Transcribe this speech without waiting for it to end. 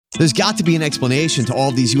There's got to be an explanation to all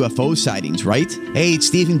of these UFO sightings, right? Hey, it's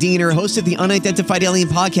Stephen Diener, host of the Unidentified Alien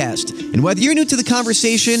Podcast. And whether you're new to the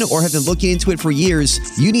conversation or have been looking into it for years,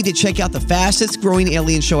 you need to check out the fastest growing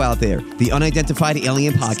alien show out there, the Unidentified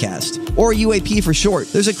Alien Podcast, or UAP for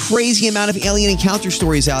short. There's a crazy amount of alien encounter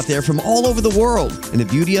stories out there from all over the world. And the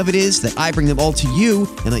beauty of it is that I bring them all to you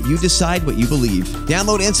and let you decide what you believe.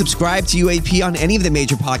 Download and subscribe to UAP on any of the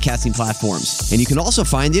major podcasting platforms. And you can also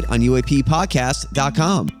find it on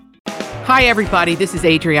UAPpodcast.com. Hi, everybody. This is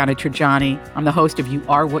Adriana Trajani. I'm the host of You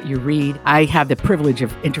Are What You Read. I have the privilege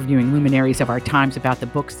of interviewing luminaries of our times about the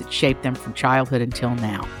books that shaped them from childhood until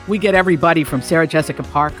now. We get everybody from Sarah Jessica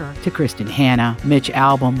Parker to Kristen Hanna, Mitch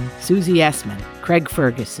Albom, Susie Essman, Craig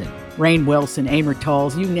Ferguson, Rainn Wilson, Amor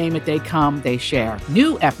Tolls, you name it, they come, they share.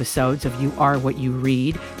 New episodes of You Are What You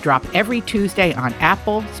Read drop every Tuesday on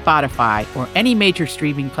Apple, Spotify, or any major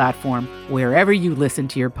streaming platform wherever you listen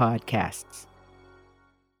to your podcasts.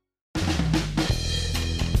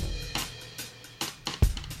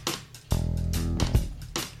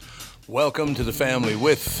 Welcome to the family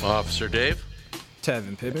with Officer Dave,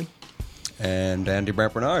 Tevin Pittman, and Andy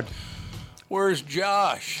Brant Bernard. Where's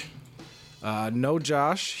Josh? No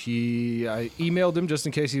Josh. I emailed him just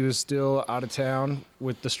in case he was still out of town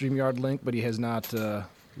with the StreamYard link, but he has not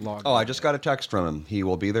logged Oh, in. I just got a text from him. He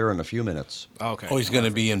will be there in a few minutes. Okay. Oh, he's going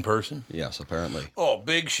to be in person? Yes, apparently. Oh,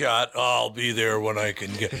 big shot. I'll be there when I can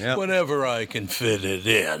whenever I can fit it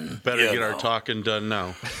in. better get our talking done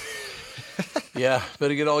now. Yeah,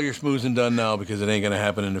 better get all your smoozing done now because it ain't going to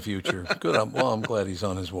happen in the future. Good. I'm glad he's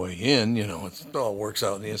on his way in. You know, it all works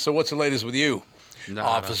out in the end. So what's the latest with you,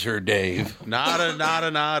 Officer Dave? Nada.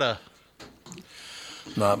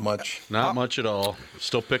 Not much. Not much at all.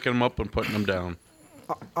 Still picking them up and putting them down.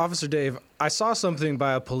 Officer Dave, I saw something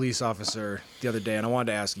by a police officer the other day, and I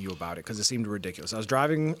wanted to ask you about it because it seemed ridiculous. I was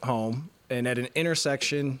driving home, and at an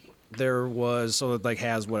intersection, there was, so it like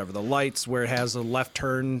has whatever, the lights where it has the left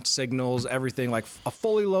turn signals, everything, like a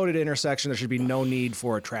fully loaded intersection. There should be no need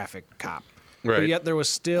for a traffic cop. Right. But yet there was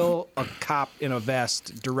still a cop in a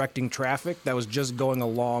vest directing traffic that was just going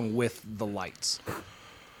along with the lights.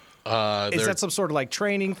 Is that some sort of like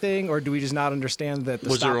training thing, or do we just not understand that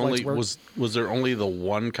the stoplights work? Was there only the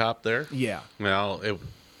one cop there? Yeah. Well, it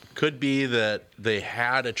could be that they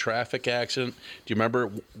had a traffic accident. Do you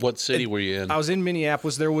remember what city were you in? I was in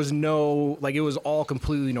Minneapolis. There was no, like, it was all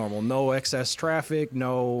completely normal. No excess traffic,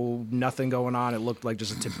 nothing going on. It looked like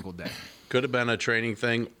just a typical day. Could have been a training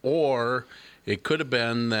thing, or it could have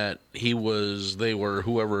been that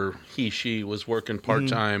whoever she was working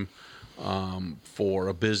part-time for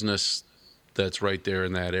a business that's right there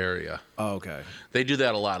in that area. Oh, okay. They do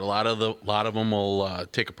that a lot. A lot of them will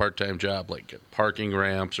take a part-time job, like at parking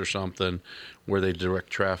ramps or something, where they direct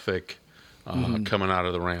traffic coming out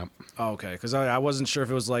of the ramp. Oh, okay, because I wasn't sure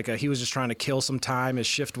if it was like he was just trying to kill some time. His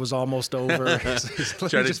shift was almost over.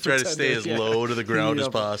 Try to stay as low to the ground as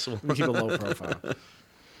possible. Keep a low profile.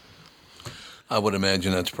 I would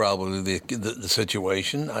imagine that's probably the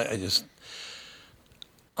situation. I just,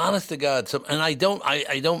 honest to God, and I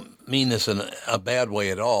don't mean this in a bad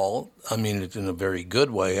way at all. I mean it in a very good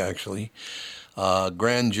way, actually.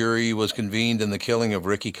 Grand jury was convened in the killing of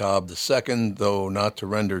Ricky Cobb II, though not to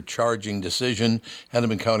render charging decision.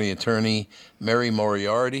 Hennepin County Attorney Mary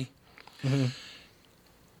Moriarty. Mm-hmm.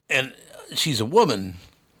 And she's a woman,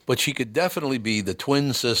 but she could definitely be the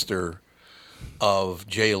twin sister of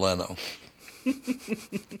Jay Leno.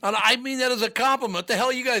 And I mean that as a compliment. What the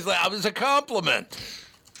hell you guys like? It was a compliment.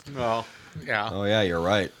 Well, yeah. Oh, yeah, you're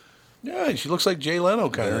right. Yeah, she looks like Jay Leno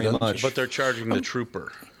kind of. Very much. But they're charging the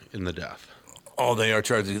trooper in the death. Oh, they are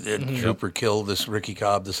charging the trooper killed this Ricky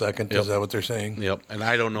Cobb II. Yep. Is that what they're saying? Yep. And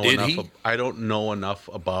I don't know I don't know enough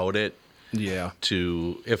about it. Yeah.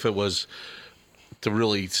 If it was to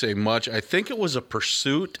really say much. I think it was a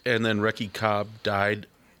pursuit, and then Ricky Cobb died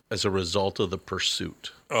as a result of the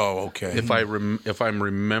pursuit. Oh, okay. If I'm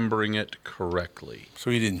remembering it correctly. So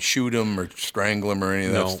he didn't shoot him or strangle him or any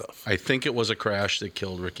of that stuff. I think it was a crash that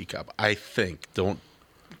killed Ricky Cobb. I think. Don't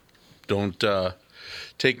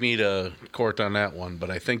take me to court on that one, but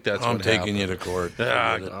I think that's I'm what taking happened. you to court.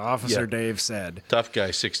 Officer Dave said. Tough guy,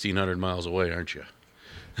 1,600 miles away, aren't you?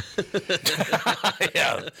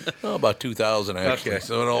 Yeah, about 2,000 actually. Okay.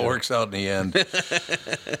 So it all works out in the end.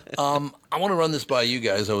 I want to run this by you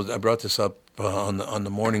guys. I brought this up on the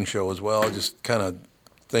morning show as well. Just kind of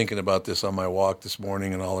thinking about this on my walk this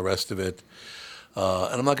morning and all the rest of it.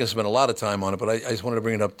 And I'm not going to spend a lot of time on it, but I just wanted to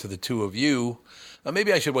bring it up to the two of you.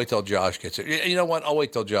 Maybe I should wait till Josh gets here. You know what? I'll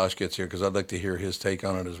wait till Josh gets here because I'd like to hear his take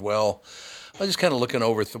on it as well. I'm just kind of looking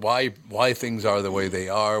over why things are the way they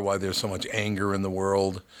are, why there's so much anger in the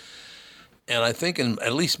world. And I think in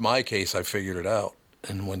at least my case, I figured it out.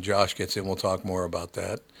 And when Josh gets in, we'll talk more about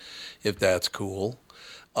that, if that's cool.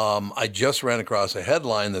 I just ran across a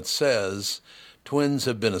headline that says, Twins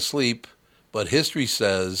have been asleep, but history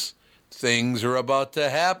says things are about to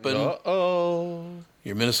happen. Uh-oh.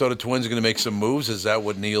 Your Minnesota Twins are going to make some moves? Is that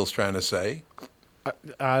what Neil's trying to say?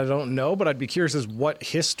 I don't know, but I'd be curious as what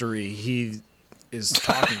history he is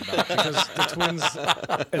talking about, because the Twins,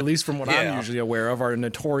 at least from what I'm usually aware of, are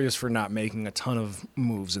notorious for not making a ton of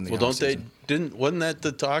moves in the offseason. Wasn't that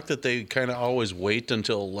the talk that they kind of always wait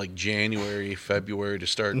until like January, February to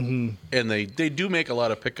start? And they do make a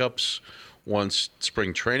lot of pickups once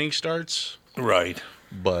spring training starts. Right.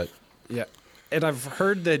 But Yeah. And I've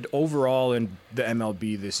heard that overall in the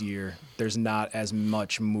MLB this year, there's not as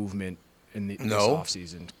much movement in this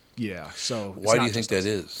offseason. Yeah. So why do you think that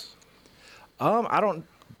is? I don't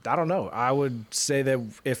know. I would say that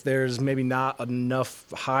if there's maybe not enough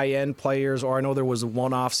high-end players, or I know there was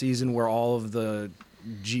one off season where all of the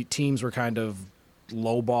teams were kind of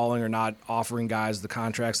lowballing or not offering guys the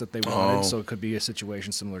contracts that they wanted, so it could be a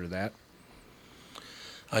situation similar to that.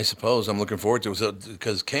 I suppose. I'm looking forward to it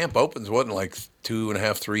because camp opens, what, in like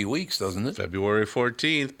 2.5, 3 weeks, doesn't it? February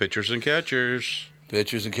 14th, pitchers and catchers.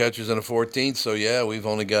 Pitchers and catchers on the 14th. So, yeah, we've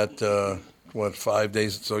only got, 5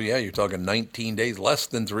 days? So, yeah, you're talking 19 days, less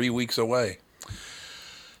than 3 weeks away.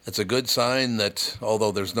 It's a good sign that,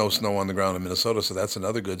 although there's no snow on the ground in Minnesota, so that's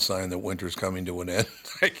another good sign that winter's coming to an end,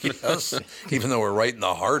 I guess, even though we're right in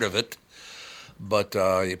the heart of it. But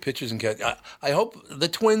pitchers and catchers, I hope the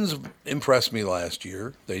Twins impressed me last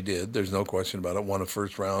year. They did. There's no question about it. Won a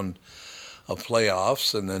first round of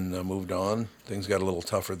playoffs and then moved on. Things got a little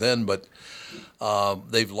tougher then, but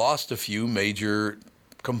they've lost a few major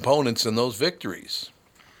components in those victories,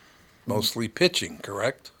 mostly pitching,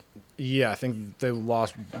 correct? Yeah, I think they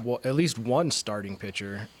lost at least one starting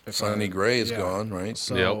pitcher. Sonny Gray is gone, right?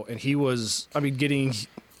 So, and he was, getting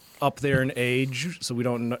up there in age, so we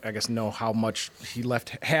don't, I guess, know how much he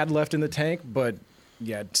had left in the tank. But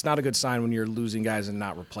yeah, it's not a good sign when you're losing guys and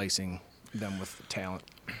not replacing them with talent.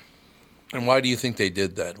 And why do you think they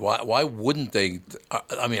did that? Why wouldn't they?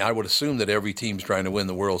 I would assume that every team's trying to win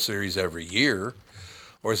the World Series every year,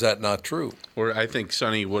 or is that not true? Or I think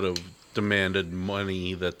Sonny would have demanded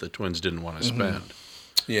money that the Twins didn't want to spend.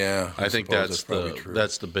 Yeah, I think that's true.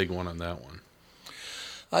 That's the big one on that one.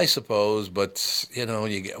 I suppose, but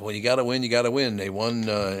when you got to win, you got to win. They won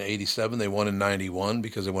 87. They won in 91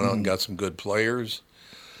 because they went out and got some good players.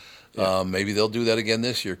 Yeah. Maybe they'll do that again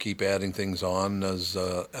this year. Keep adding things on as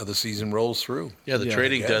the season rolls through. Yeah, the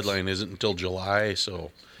trading deadline isn't until July,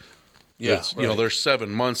 so there's 7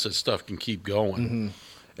 months that stuff can keep going. Mm-hmm.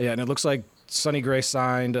 Yeah, and it looks like Sonny Gray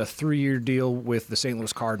signed a 3-year deal with the St.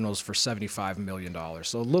 Louis Cardinals for $75 million.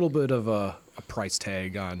 So a little bit of a price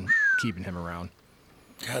tag on keeping him around.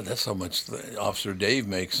 God, that's how much Officer Dave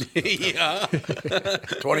makes. Yeah.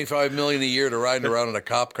 $25 million a year to riding around in a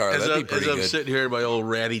cop car. That'd be pretty good. I'm sitting here in my old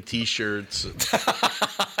ratty T-shirts.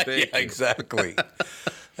 Yeah, exactly.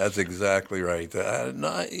 That's exactly right. That's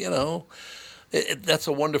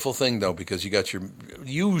a wonderful thing, though, because you got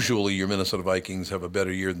usually your Minnesota Vikings have a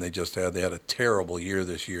better year than they just had. They had a terrible year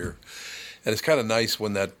this year. And it's kind of nice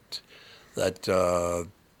when that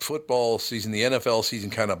football season, the NFL season,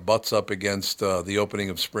 kind of butts up against the opening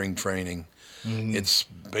of spring training. Mm-hmm. It's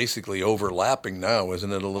basically overlapping now,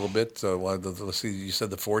 isn't it, a little bit? Let's see, you said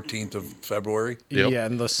the 14th of February? Yep. Yeah,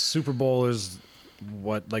 and the Super Bowl is,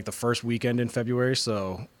 the first weekend in February?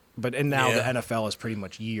 So, the NFL is pretty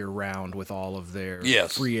much year-round with all of their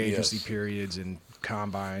free agency periods and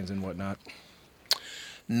combines and whatnot.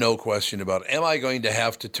 No question about it. Am I going to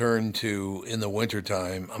have to turn to, in the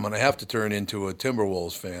wintertime, I'm going to have to turn into a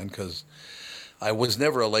Timberwolves fan because I was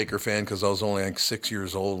never a Laker fan because I was only 6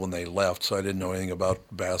 years old when they left, so I didn't know anything about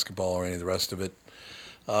basketball or any of the rest of it.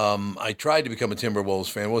 I tried to become a Timberwolves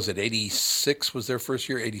fan. What was it, 86 was their first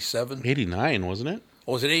year, 87? 89, wasn't it?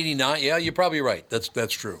 Oh, was it 89? Yeah, you're probably right.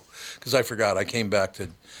 That's true. Because I forgot. I came back to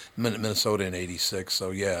Minnesota in 86, so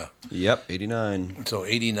yeah. Yep, 89. So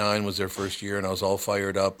 89 was their first year, and I was all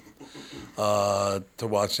fired up to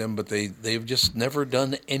watch them, but they've just never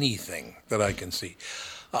done anything that I can see.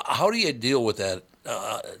 How do you deal with that,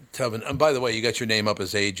 Tevin? And by the way, you got your name up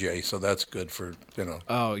as AJ, so that's good for,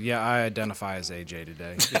 Oh, yeah, I identify as AJ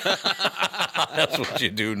today. That's what you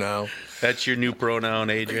do now. That's your new pronoun,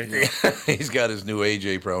 AJ? He's got his new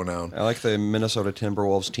AJ pronoun. I like the Minnesota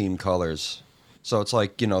Timberwolves team colors. So it's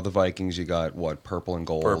like, the Vikings, you got, purple and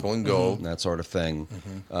gold. Purple and gold. And that sort of thing.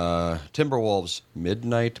 Mm-hmm. Timberwolves,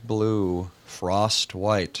 midnight blue, frost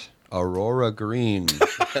white. Aurora green,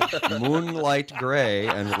 moonlight gray,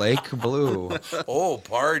 and lake blue. Oh,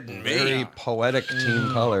 pardon me. Very poetic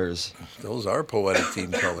team colors. Those are poetic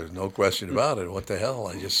team colors, no question about it. What the hell?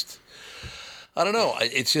 I don't know.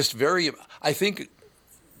 It's just very, I think,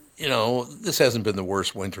 this hasn't been the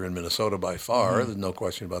worst winter in Minnesota by far. There's no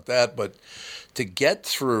question about that. But to get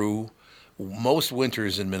through most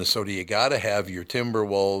winters in Minnesota, you got to have your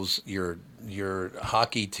Timberwolves, your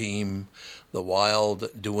hockey team, the Wild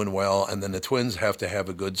doing well, and then the Twins have to have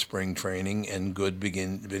a good spring training and good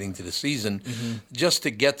beginning to the season just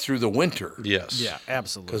to get through the winter. Yes. Yeah,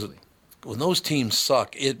 absolutely. Because when those teams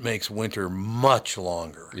suck, it makes winter much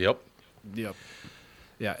longer. Yep. Yep.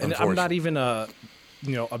 Yeah, and I'm not even a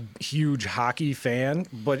huge hockey fan,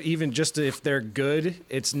 but even just if they're good,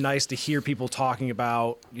 it's nice to hear people talking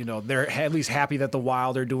about, they're at least happy that the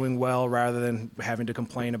Wild are doing well rather than having to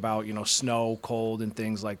complain about, snow, cold, and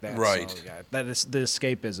things like that. Right. So, yeah, the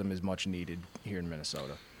escapism is much needed here in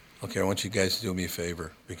Minnesota. Okay, I want you guys to do me a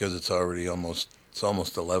favor because it's already almost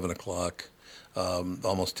 11 o'clock,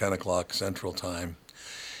 almost 10 o'clock Central Time,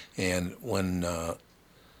 and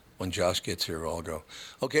when Josh gets here, I'll go,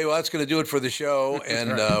 okay, well, that's going to do it for the show,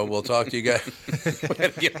 and we'll talk to you guys. We're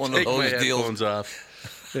going to get one of those deals. Headphones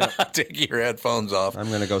off. Yeah. Take your headphones off. I'm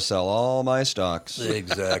going to go sell all my stocks.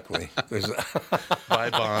 Exactly.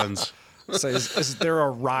 Buy bonds. So is there a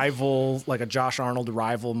rival, like a Josh Arnold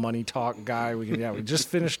rival money talk guy? We just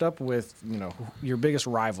finished up with, your biggest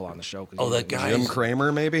rival on the show. That guy. Jim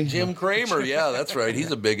Cramer, maybe? Jim Cramer, yeah, that's right.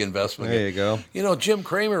 He's a big investment. There you go. Jim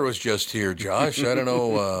Cramer was just here, Josh. I don't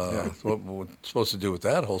know what we're supposed to do with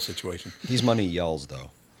that whole situation. He's money yells,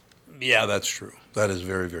 though. Yeah, that's true. That is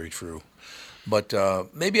very, very true. But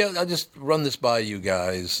maybe I'll just run this by you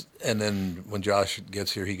guys, and then when Josh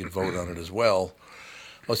gets here, he can vote on it as well.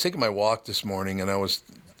 I was taking my walk this morning, and I was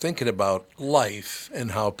thinking about life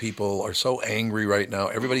and how people are so angry right now.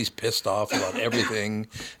 Everybody's pissed off about everything,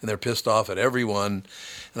 and they're pissed off at everyone.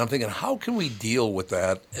 And I'm thinking, how can we deal with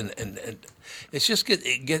that? And it's just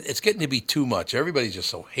it's getting to be too much. Everybody's just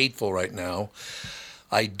so hateful right now.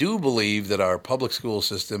 I do believe that our public school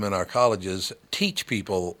system and our colleges teach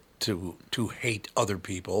people to hate other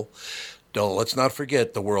people. Let's not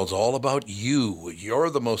forget, the world's all about you. You're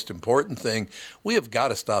the most important thing. We have got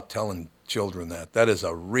to stop telling children that. That is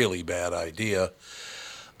a really bad idea.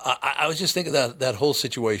 I was just thinking that whole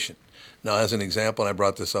situation. Now, as an example, and I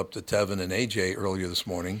brought this up to Tevin and AJ earlier this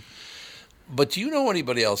morning, but do you know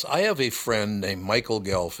anybody else? I have a friend named Michael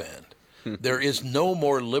Gelfand. There is no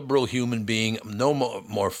more liberal human being, no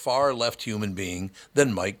more far-left human being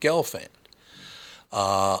than Mike Gelfand.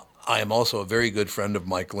 I am also a very good friend of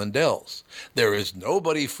Mike Lindell's. There is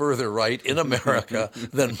nobody further right in America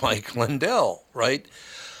than Mike Lindell, right?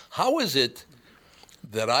 How is it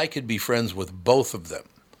that I could be friends with both of them?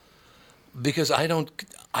 Because I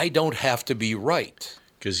don't have to be right.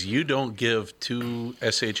 Because you don't give two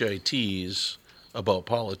SHITs about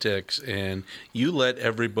politics, and you let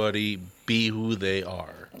everybody be who they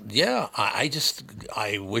are. Yeah,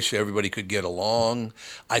 I wish everybody could get along.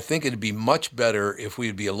 I think it'd be much better if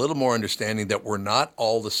we'd be a little more understanding that we're not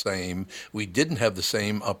all the same. We didn't have the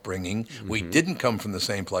same upbringing. Mm-hmm. We didn't come from the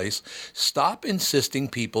same place. Stop insisting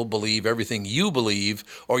people believe everything you believe,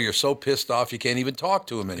 or you're so pissed off you can't even talk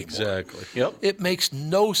to them anymore. Exactly. Yep. It makes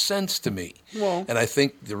no sense to me. Well, and I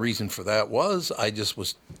think the reason for that was I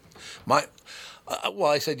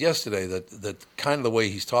said yesterday that kind of the way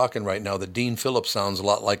he's talking right now, that Dean Phillips sounds a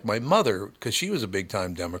lot like my mother, because she was a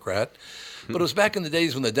big-time Democrat. But it was back in the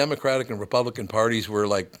days when the Democratic and Republican parties were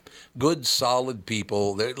like good, solid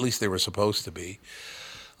people. At least they were supposed to be.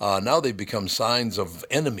 Now they've become signs of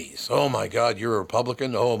enemies. Oh, my God, you're a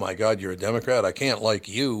Republican. Oh, my God, you're a Democrat. I can't like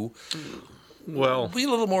you. Well, be a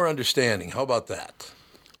little more understanding. How about that?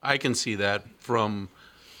 I can see that from...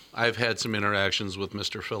 I've had some interactions with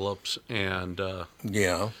Mr. Phillips, and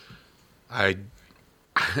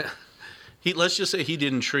let's just say he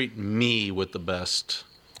didn't treat me with the best.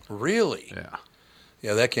 Really? Yeah.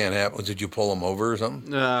 Yeah, that can't happen. Did you pull him over or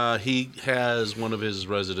something? He has one of his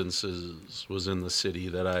residences was in the city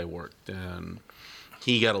that I worked, and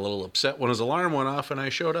he got a little upset when his alarm went off, and I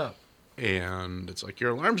showed up. And it's like,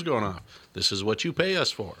 your alarm's going off. This is what you pay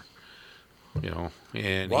us for.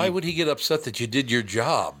 And why would he get upset that you did your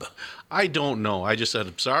job? I don't know. I just said,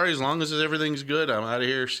 I'm sorry, as long as everything's good, I'm out of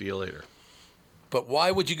here. See you later. But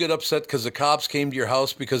why would you get upset because the cops came to your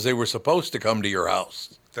house because they were supposed to come to your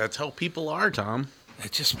house? That's how people are, Tom.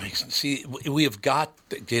 It just makes we have got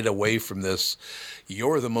to get away from this.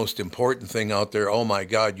 You're the most important thing out there. Oh my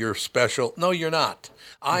God, you're special. No, you're not.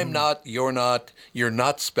 I'm not. You're not. You're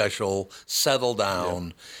not special. Settle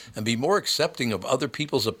down and be more accepting of other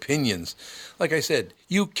people's opinions. Like I said,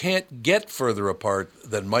 you can't get further apart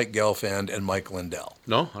than Mike Gelfand and Mike Lindell.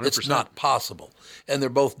 No, 100%. It's not possible. And they're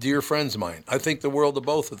both dear friends of mine. I think the world of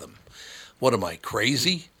both of them. What am I,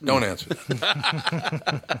 crazy? Don't answer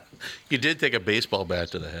that. You did take a baseball bat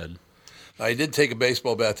to the head. I did take a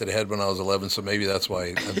baseball bat to the head when I was 11, so maybe that's why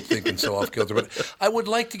I'm thinking so off kilter. But I would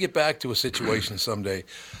like to get back to a situation someday.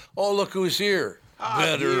 Oh, look who's here.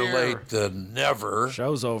 Better late than never.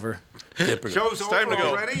 Show's over. Typical. Show's time over to go.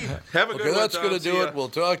 already. Have a Okay, good that's one. going to do it. We'll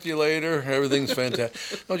talk to you later. Everything's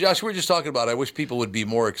fantastic. No, Josh, we were just talking about I wish people would be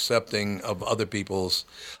more accepting of other people's.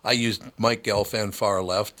 I used Mike Gelfand far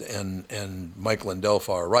left and Mike Lindell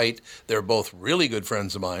far right. They're both really good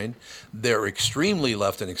friends of mine. They're extremely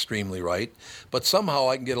left and extremely right. But somehow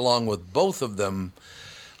I can get along with both of them.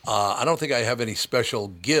 I don't think I have any special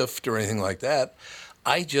gift or anything like that.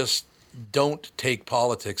 I just don't take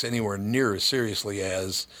politics anywhere near as seriously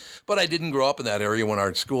as, but I didn't grow up in that area when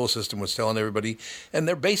our school system was telling everybody, and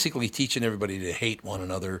they're basically teaching everybody to hate one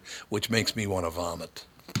another, which makes me want to vomit.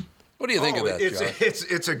 What do you think of that, Josh?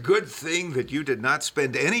 It's a good thing that you did not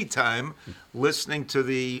spend any time listening to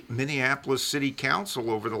the Minneapolis City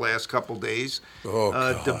Council over the last couple days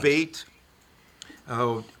debate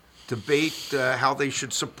how they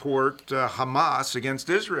should support Hamas against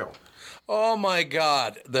Israel. Oh, my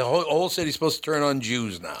God. The whole city's supposed to turn on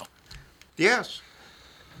Jews now. Yes.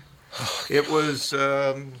 It was,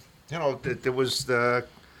 there was the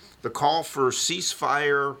call for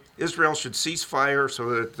ceasefire. Israel should cease fire so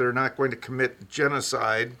that they're not going to commit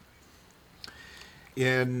genocide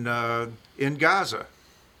in Gaza.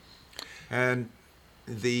 And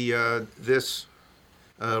this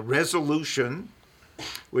resolution,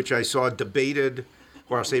 which I saw debated,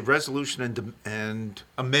 or I'll say resolution and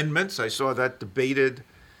amendments. I saw that debated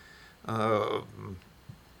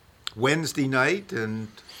Wednesday night, and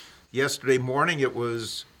yesterday morning it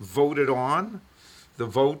was voted on. The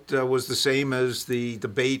vote was the same as the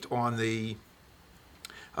debate on the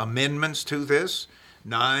amendments to this.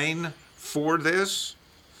 9 for this,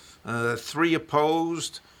 3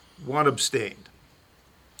 opposed, 1 abstained.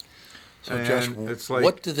 So, Josh, it's like,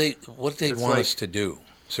 what do they want us to do?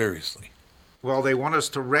 Seriously. Well, they want us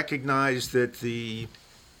to recognize that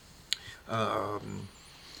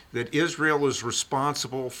that Israel is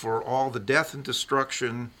responsible for all the death and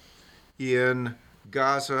destruction in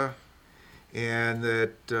Gaza, and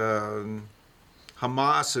that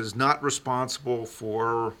Hamas is not responsible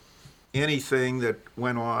for anything that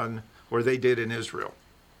went on or they did in Israel.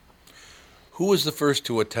 Who was the first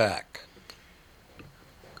to attack?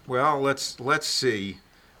 Well, let's see.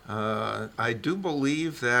 I do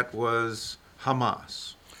believe that was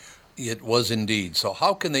Hamas. It was indeed. So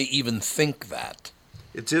how can they even think that?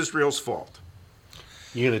 It's Israel's fault.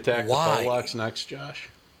 You gonna attack Why? the Polacks next, Josh?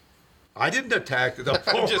 I didn't attack the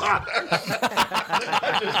Polacks.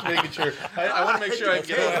 I'm just making sure. I want to make sure I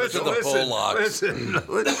get after the Polacks.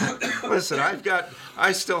 Listen.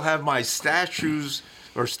 I still have my Stashu's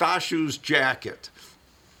jacket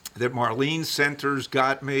that Marlene Centers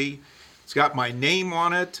got me. It's got my name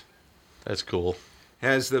on it. That's cool.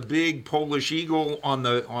 Has the big Polish eagle on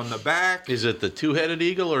the back. Is it the two-headed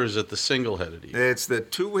eagle or is it the single-headed eagle? It's the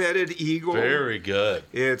two-headed eagle. Very good.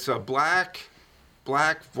 It's a black.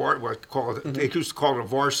 They used to call it a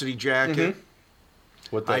varsity jacket.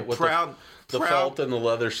 With I'm proud. The felt and the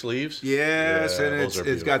leather sleeves. Yes, Yeah, and those are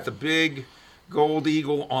it's got the big gold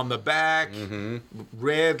eagle on the back,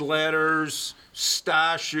 red letters,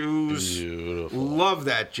 Stashu's. Beautiful. Love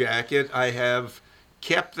that jacket. I have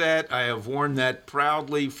kept that. I have worn that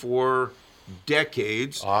proudly for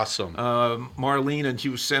decades. Awesome. Marlene and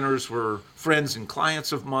Hugh Centers were friends and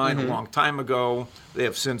clients of mine a long time ago. They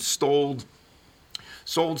have since sold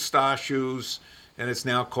Stashu's, and it's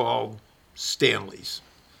now called Stanley's.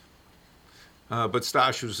 But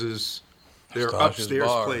Stashu's is their Stash's upstairs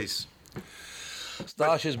bar. place.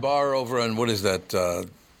 Stash's bar over on, what is that?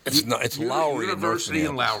 It's Lowry. University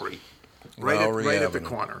and Lowry. Right at the Avenue.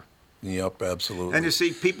 corner. Yep, absolutely. And you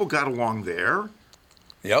see, people got along there.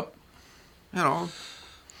 Yep. You know,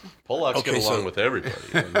 Polacks Okay, get along so- with everybody.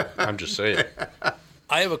 I'm just saying.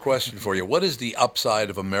 I have a question for you. What is the upside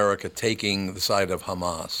of America taking the side of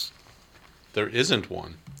Hamas? There isn't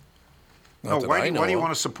one. Not that I why know do you of.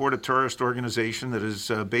 want to support a terrorist organization that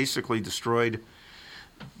has basically destroyed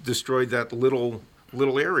that little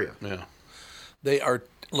area? Yeah. They are.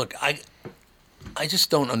 Look, I just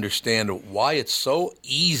don't understand why it's so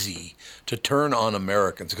easy to turn on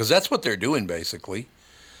Americans, because that's what they're doing basically.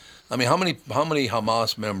 I mean, how many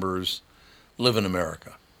Hamas members live in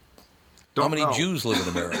America? How many Jews live in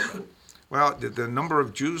America? Well, the number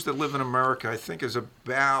of Jews that live in America, I think, is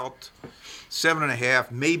about 7.5,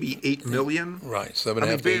 maybe 8 million. Right,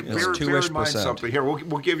 7.5 to 8 million. Bear in mind something here.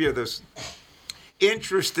 We'll give you this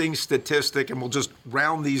interesting statistic, and we'll just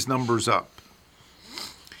round these numbers up.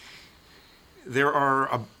 There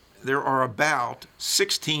are about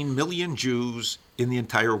 16 million Jews in the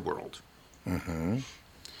entire world. Mm-hmm.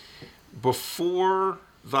 Before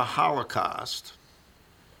the Holocaust,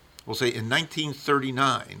 we'll say in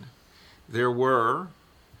 1939, there were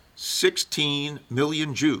 16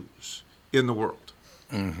 million Jews in the world.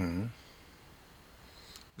 Mm-hmm.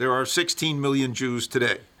 There are 16 million Jews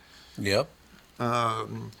today. Yep.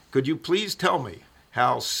 Could you please tell me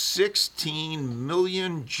how 16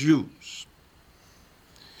 million Jews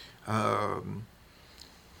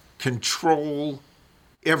control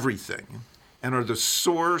everything and are the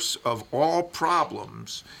source of all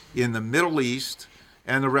problems in the Middle East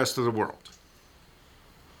and the rest of the world?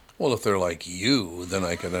 Well, if they're like you, then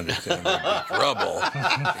I can understand there'd be trouble.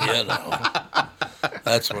 You know,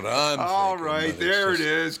 that's what I'm All thinking, right, but there it's it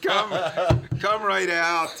is. Come right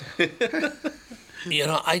out. You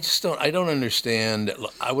know, I don't understand.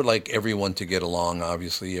 I would like everyone to get along,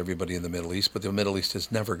 obviously, everybody in the Middle East, but the Middle East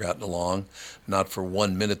has never gotten along, not for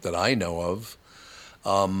 1 minute that I know of.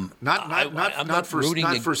 Not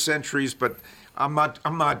for centuries, but I'm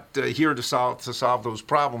not here to solve those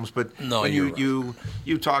problems. But no, when you're right.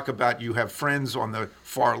 you talk about you have friends on the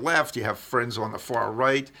far left, you have friends on the far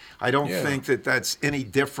right. I don't think that that's any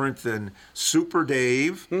different than Super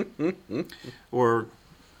Dave or.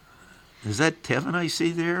 Is that Tevin I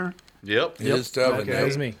see there? Yep. It is Tevin. Okay, that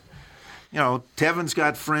was me. You know, Tevin's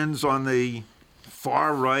got friends on the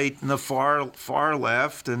far right and the far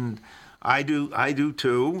left, and I do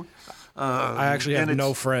too. I actually have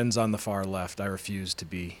no friends on the far left. I refuse to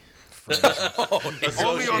be friends.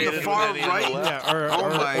 Only on the far right?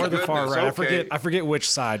 Yeah, or the far right. Okay. I forget which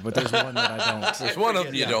side, but there's one that I don't. There's one of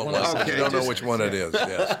them you don't like. Okay, You don't know which one it is.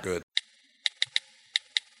 Yes, good.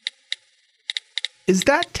 Is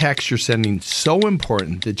that text you're sending so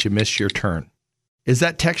important that you missed your turn? Is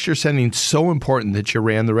that text you're sending so important that you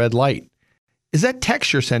ran the red light? Is that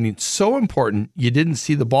text you're sending so important you didn't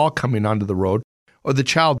see the ball coming onto the road or the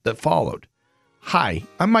child that followed? Hi,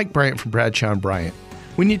 I'm Mike Bryant from Bradshaw & Bryant.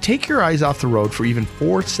 When you take your eyes off the road for even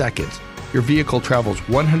 4 seconds, your vehicle travels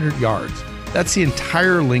 100 yards. That's the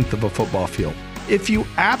entire length of a football field. If you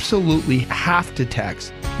absolutely have to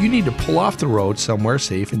text, you need to pull off the road somewhere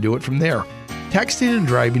safe and do it from there. Texting and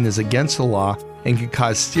driving is against the law and can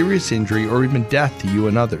cause serious injury or even death to you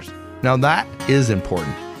and others. Now that is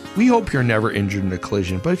important. We hope you're never injured in a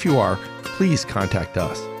collision, but if you are, please contact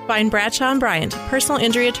us. Find Bradshaw & Bryant, personal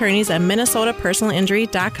injury attorneys at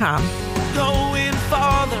minnesotapersonalinjury.com. Going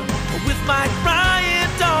farther with Mike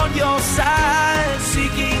Bryant on your side,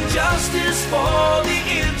 seeking justice for the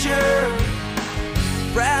injured.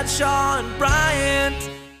 Bradshaw & Bryant.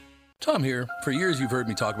 Tom here. For years, you've heard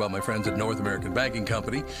me talk about my friends at North American Banking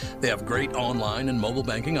Company. They have great online and mobile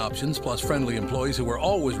banking options, plus friendly employees who are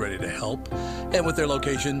always ready to help. And with their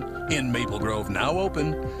location in Maple Grove now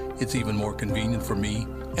open, it's even more convenient for me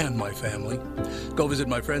and my family. Go visit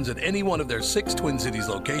my friends at any one of their 6 Twin Cities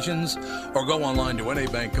locations or go online to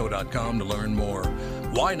nabankco.com to learn more.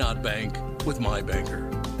 Why not bank with my banker?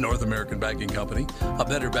 North American Banking Company, a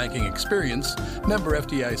better banking experience, member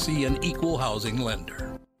FDIC, and equal housing lender.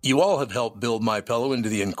 You all have helped build MyPillow into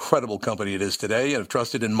the incredible company it is today and have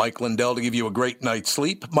trusted in Mike Lindell to give you a great night's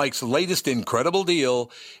sleep. Mike's latest incredible deal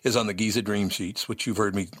is on the Giza Dream Sheets, which you've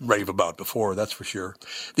heard me rave about before, that's for sure.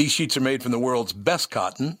 These sheets are made from the world's best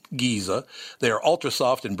cotton, Giza. They are ultra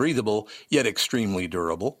soft and breathable, yet extremely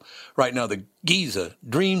durable. Right now, the Giza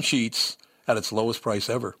Dream Sheets at its lowest price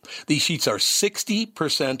ever. These sheets are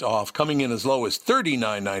 60% off, coming in as low as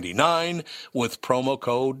 $39.99 with promo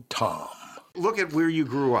code TOM. Look at where you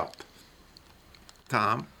grew up,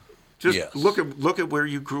 Tom. Just look at where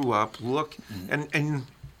you grew up. Look, and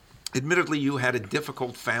admittedly, you had a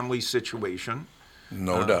difficult family situation.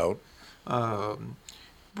 No doubt.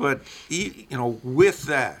 But with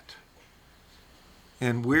that,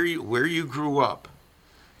 and where you grew up,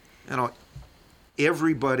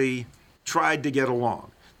 everybody tried to get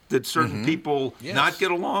along. Did certain people not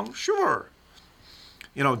get along? Sure.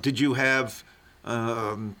 Did you have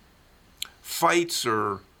fights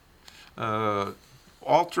or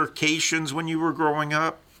altercations when you were growing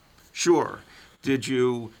up? Sure. Did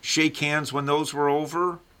you shake hands when those were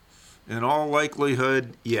over? In all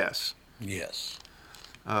likelihood, yes. Yes.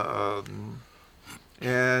 And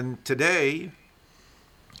today,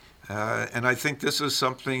 and I think this is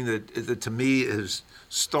something that to me is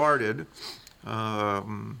started, I'll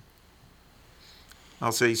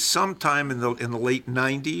say sometime in the late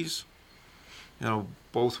 90s,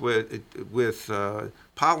 both with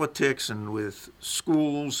politics and with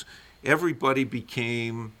schools, everybody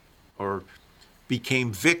became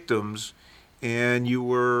victims, and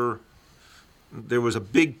there was a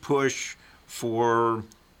big push for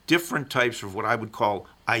different types of what I would call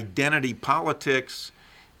identity politics,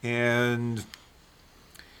 and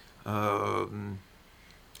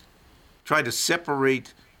try to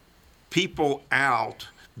separate people out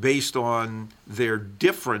based on their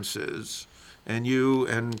differences,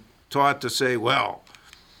 and taught to say, well,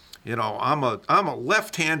 I'm a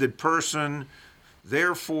left-handed person,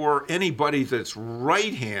 therefore anybody that's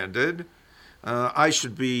right-handed I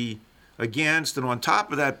should be against, and on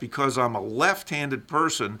top of that, because I'm a left-handed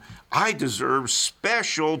person, I deserve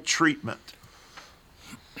special treatment.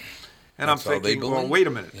 And That's I'm thinking, well, wait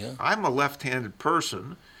a minute. Yeah. I'm a left-handed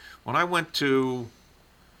person. When I went to,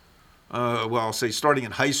 I'll say starting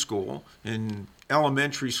in high school, in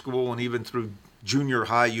elementary school, and even through junior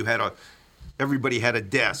high, everybody had a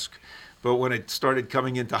desk. But when it started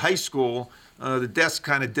coming into high school, the desk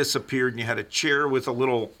kind of disappeared, and you had a chair with a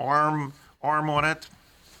little arm on it.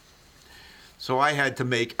 So I had to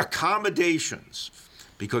make accommodations.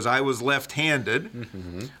 Because I was left-handed,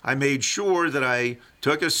 mm-hmm. I made sure that I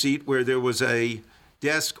took a seat where there was a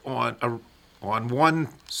desk on one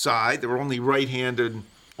side. There were only right-handed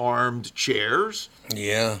armed chairs.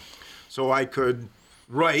 Yeah. So I could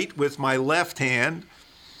write with my left hand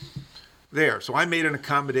there. So I made an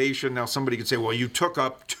accommodation. Now somebody could say, well, you took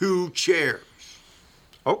up 2 chairs.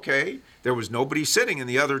 Okay. There was nobody sitting in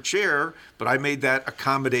the other chair, but I made that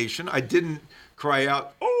accommodation. I didn't cry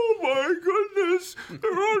out, oh my goodness,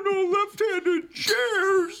 there are no left-handed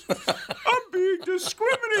chairs. I'm being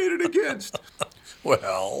discriminated against.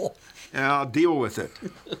 Well, yeah, I'll deal with it.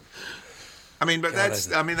 But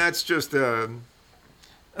that's just a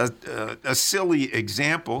silly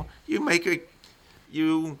example.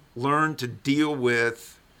 You learn to deal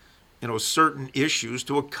with, certain issues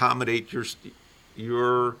to accommodate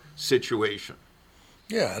your situation.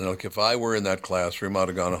 Yeah, and look, if I were in that classroom, I'd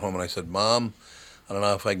have gone home and I said, Mom, I don't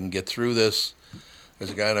know if I can get through this.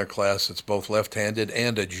 There's a guy in our class that's both left-handed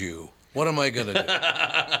and a Jew. What am I going to do?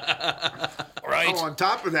 Right? Oh, on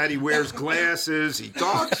top of that, he wears glasses. He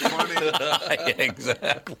talks funny. Yeah,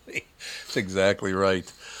 exactly. That's exactly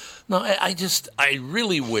right. No, I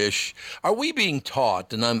really wish. Are we being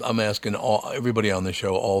taught? And I'm asking everybody on the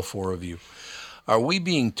show, all 4 of you, are we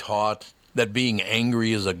being taught that being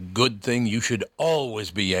angry is a good thing? You should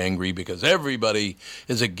always be angry because everybody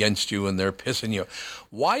is against you and they're pissing you.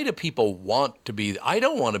 Why do people want to be? I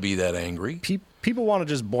don't want to be that angry. People want to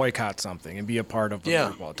just boycott something and be a part of the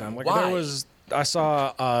group all the time. Why? I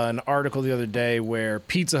saw an article the other day where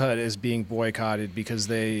Pizza Hut is being boycotted because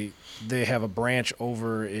they have a branch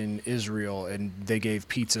over in Israel and they gave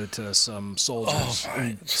pizza to some soldiers.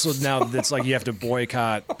 Oh, so now it's like you have to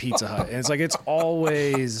boycott Pizza Hut. And it's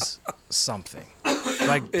always something.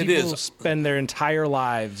 Like people spend their entire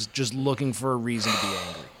lives just looking for a reason to be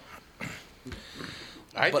angry.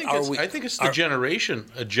 I think it's a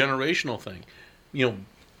generational thing.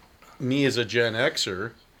 Me as a Gen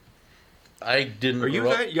Xer, I didn't. Are you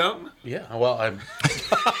that young? Yeah. Well, I'm.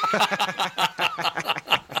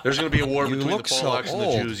 There's going to be a war between the Polacks and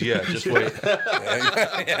the Jews. Yeah, just wait.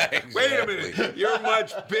 Yeah, exactly. Wait a minute. You're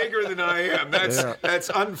much bigger than I am. That's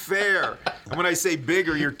unfair. And when I say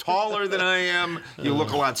bigger, you're taller than I am. You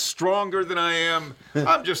look a lot stronger than I am.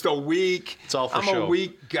 I'm just a weak. It's all for I'm show. A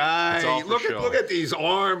weak guy. It's all for show. Look at these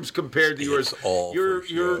arms compared to yours.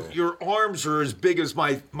 Your arms are as big as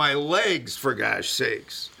my legs, for gosh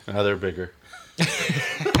sakes. They're bigger.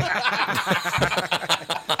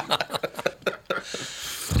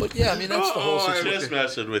 But yeah, that's the whole situation. I'm just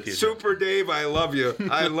messing with you. Super Dave, I love you.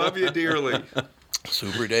 I love you dearly.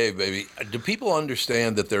 Super Dave, baby. Do people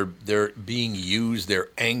understand that they're being used? Their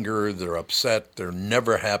anger, they're upset, they're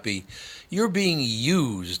never happy. You're being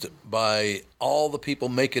used by all the people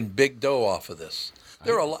making big dough off of this.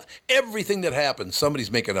 There are everything that happens, somebody's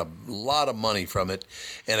making a lot of money from it.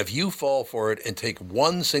 And if you fall for it and take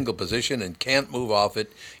one single position and can't move off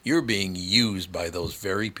it, you're being used by those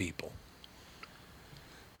very people.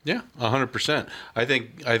 Yeah, 100%. I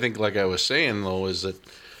think, like I was saying though, is that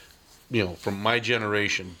from my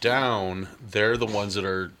generation down, they're the ones that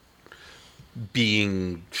are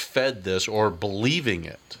being fed this or believing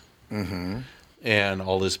it, and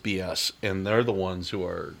all this BS, and they're the ones who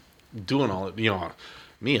are doing all it.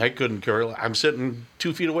 Me, I couldn't care. I'm sitting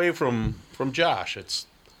 2 feet away from Josh.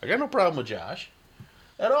 I got no problem with Josh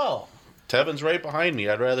at all. Tevin's right behind me.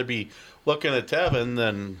 I'd rather be looking at Tevin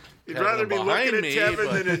than You'd rather be looking at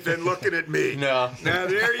Tevin than looking at me. No. Now,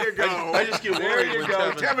 there you go. I just get worried There you when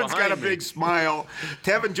go. Tevin's Tevin's got a behind me. big smile.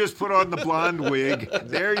 Tevin just put on the blonde wig.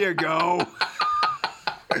 There you go.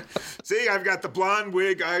 See, I've got the blonde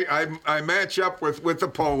wig. I match up with the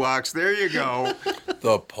Polacks. There you go.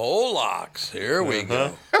 The Polacks. Here we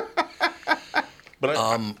go. But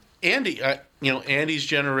Andy, Andy's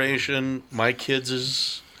generation, my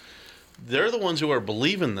kids' they're the ones who are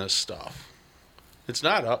believing this stuff. It's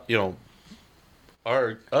not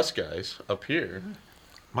us guys up here.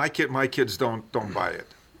 My kids don't buy it.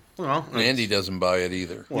 Well, Andy doesn't buy it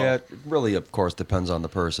either. Yeah, it really, of course, depends on the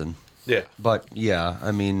person. Yeah. But, yeah,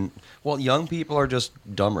 I mean, young people are just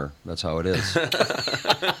dumber. That's how it is.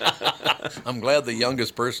 I'm glad the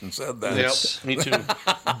youngest person said that. Yep, me too.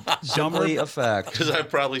 Simply a fact. Because I've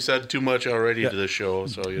probably said too much already to the show,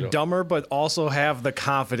 so Dumber, but also have the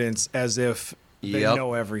confidence as if they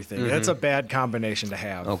know everything. That's a bad combination to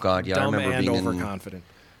have. Oh, God, yeah. Dumb I remember and being overconfident.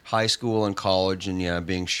 in high school and college and,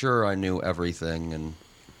 being sure I knew everything and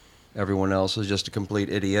everyone else was just a complete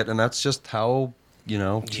idiot. And that's just how,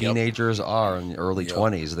 teenagers are in the early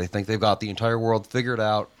 20s. They think they've got the entire world figured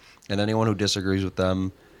out, and anyone who disagrees with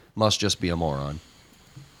them must just be a moron.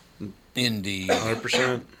 Indeed.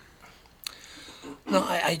 100%. No,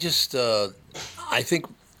 I just, I think,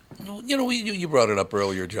 you brought it up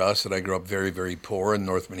earlier, Josh, that I grew up very, very poor in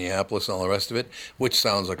North Minneapolis and all the rest of it, which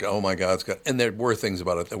sounds like, oh my God, and there were things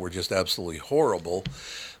about it that were just absolutely horrible.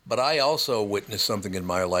 But I also witnessed something in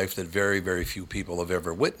my life that very, very few people have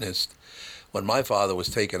ever witnessed. When my father was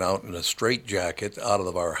taken out in a straitjacket out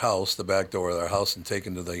of our house, the back door of our house, and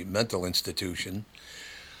taken to the mental institution,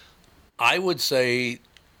 I would say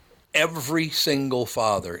every single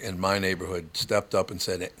father in my neighborhood stepped up and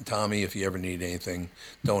said, Tommy, if you ever need anything,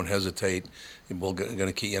 don't hesitate. We're going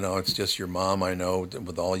to keep, it's just your mom, I know,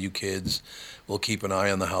 with all you kids. We'll keep an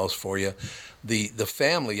eye on the house for you. The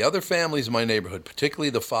family, other families in my neighborhood, particularly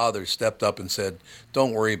the fathers, stepped up and said,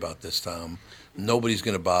 don't worry about this, Tom. Nobody's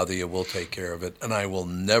going to bother you. We'll take care of it. And I will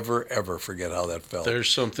never, ever forget how that felt. There's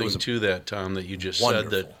something to that, Tom, that you just said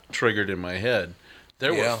that triggered in my head.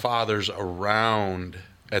 There were fathers around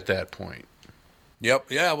at that point. Yep.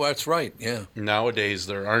 Yeah, well, that's right. Yeah. Nowadays,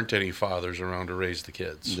 there aren't any fathers around to raise the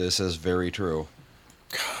kids. This is very true.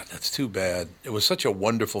 God, that's too bad. It was such a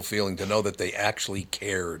wonderful feeling to know that they actually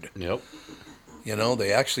cared. Yep.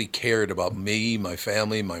 They actually cared about me, my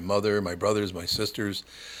family, my mother, my brothers, my sisters.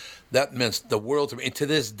 That meant the world to me. And to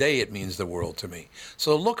this day, it means the world to me.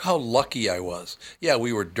 So look how lucky I was. Yeah,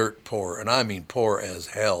 we were dirt poor, and I mean poor as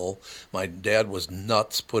hell. My dad was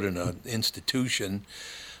nuts, put in an institution.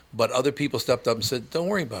 But other people stepped up and said, don't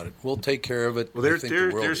worry about it. We'll take care of it. Well,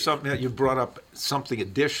 there's something that you brought up, something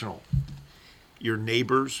additional. Your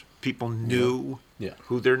neighbors, people knew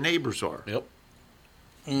who their neighbors are. Yep.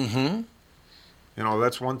 Mm-hmm.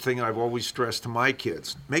 That's one thing I've always stressed to my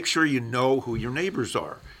kids. Make sure you know who your neighbors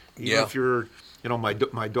are. Even if you're,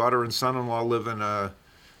 my daughter and son-in-law live in an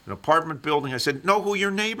apartment building. I said, know who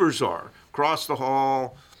your neighbors are. Cross the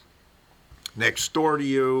hall, next door to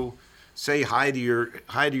you. Say hi to your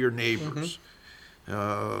neighbors.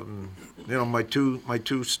 Mm-hmm. My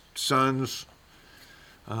two sons.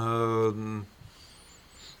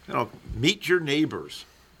 Meet your neighbors.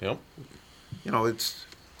 Yep. It's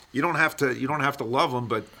you don't have to love them,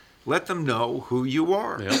 but let them know who you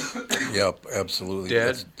are. Yep. Yep, absolutely.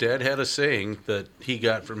 Dad had a saying that he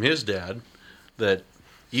got from his dad that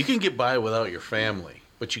you can get by without your family,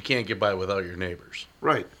 but you can't get by without your neighbors.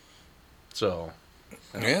 Right. So.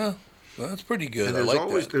 Yeah, well, that's pretty good. And I like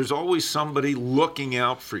that. There's always somebody looking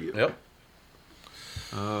out for you. Yep.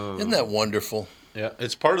 Isn't that wonderful? Yeah,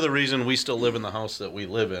 it's part of the reason we still live in the house that we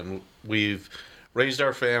live in. We've raised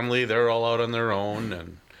our family; they're all out on their own,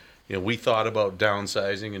 and we thought about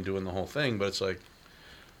downsizing and doing the whole thing, but it's like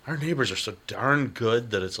our neighbors are so darn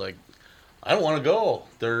good that it's like I don't want to go.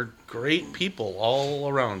 They're great people all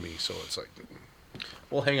around me, so it's like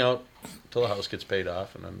we'll hang out till the house gets paid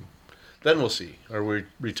off, and then we'll see, or we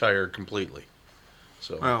retire completely.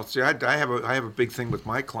 So well, see, I have a big thing with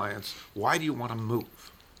my clients. Why do you want to move?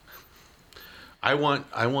 I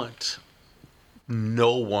want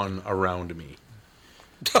no one around me.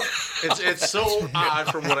 It's so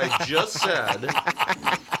odd from what I just said.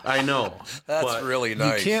 I know. That's really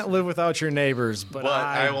nice. You can't live without your neighbors, but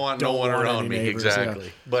I want no one around me. Neighbors, exactly.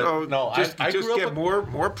 Yeah. But so no, I grew just get up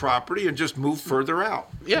more property and just move further out.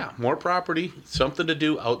 Yeah, more property, something to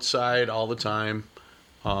do outside all the time.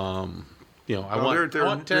 You know, I Well, want there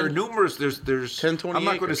are 10, numerous. There's 10, 20 I'm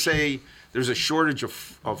not going to acres. say there's a shortage of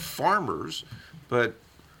farmers, but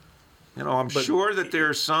I'm sure that there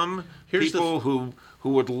are some Here's the people who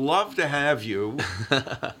would love to have you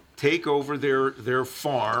take over their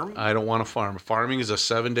farm. I don't want to farm. Farming is a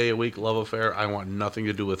 7-day-a-week love affair. I want nothing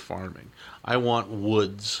to do with farming. I want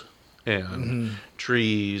woods and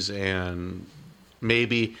trees and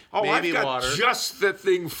maybe I've got water. just the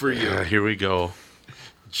thing for you. Yeah, here we go.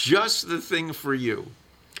 Just the thing for you.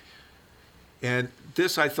 And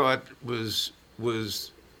this I thought was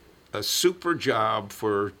a super job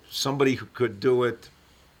for somebody who could do it.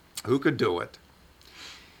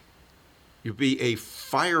 You'd be a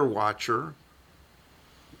fire watcher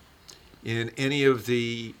in any of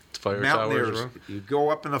the Fire mountaineers. towers, right? You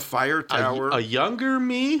go up in a fire tower. A younger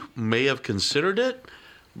me may have considered it,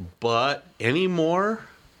 but anymore,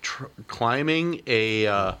 climbing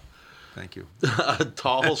a Thank you. a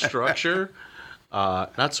tall structure,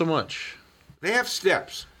 not so much. They have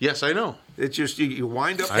steps. Yes, I know. It's just you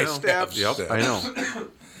wind up I the know. steps. Yep, I know.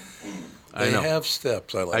 They have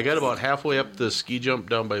steps. I like. I got about halfway up the ski jump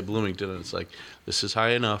down by Bloomington, and it's like, this is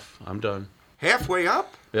high enough. I'm done. Halfway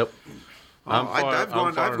up? Yep. I've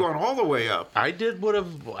gone all the way up. I would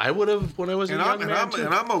have when I was a young man.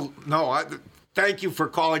 too. Thank you for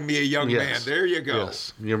calling me a young man. Yes. There you go.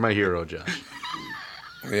 Yes, you're my hero, Josh.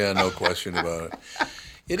 Yeah, no question about it.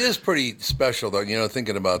 It is pretty special, though,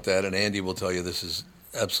 thinking about that, and Andy will tell you this is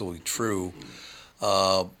absolutely true.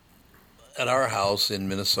 At our house in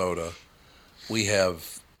Minnesota, we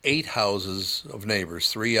have 8 houses of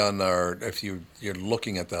neighbors, 3 on our, if you're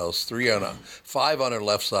looking at the house, 5 on our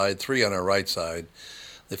left side, 3 on our right side.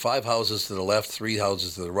 The 5 houses to the left, 3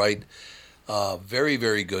 houses to the right. Very,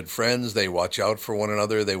 very good friends. They watch out for one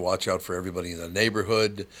another. They watch out for everybody in the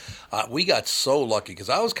neighborhood. We got so lucky because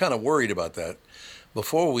I was kind of worried about that.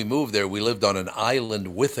 Before we moved there, we lived on an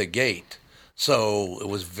island with a gate. So it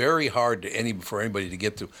was very hard for anybody to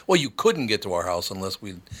get to. Well, you couldn't get to our house unless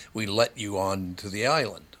we let you on to the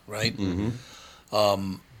island, right?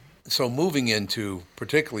 Mm-hmm. So moving into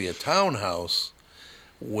particularly a townhouse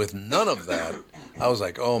with none of that, I was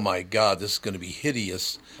like, oh my God, this is going to be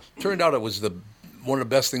hideous. Turned out it was one of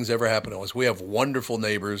the best things ever happened to us. We have wonderful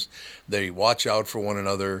neighbors. They watch out for one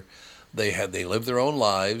another. They live their own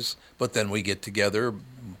lives, but then we get together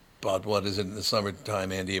about, what is it in the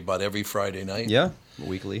summertime, Andy, about every Friday night? Yeah,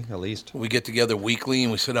 weekly at least. We get together weekly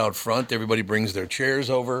and we sit out front. Everybody brings their chairs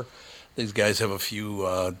over. These guys have a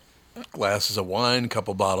few glasses of wine, a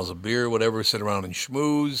couple bottles of beer, whatever, sit around and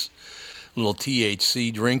schmooze. Little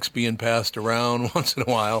THC drinks being passed around once in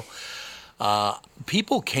a while.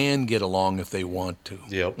 People can get along if they want to.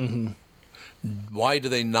 Yep. Mm-hmm. Why do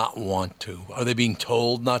they not want to? Are they being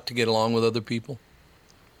told not to get along with other people?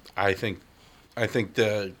 I think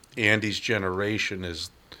that Andy's generation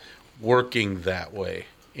is working that way.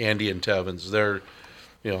 Andy and Tevin's, they're,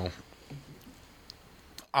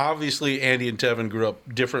 obviously Andy and Tevin grew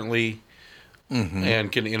up differently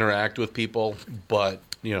and can interact with people, but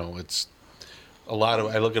it's I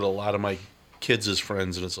look at a lot of my kids as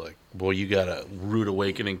friends, and it's like, boy, you got a rude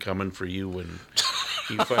awakening coming for you when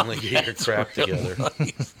you finally get your crap together.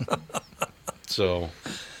 So,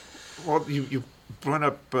 well, you brought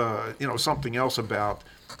up something else about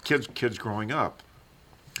kids growing up.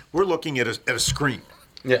 We're looking at a screen.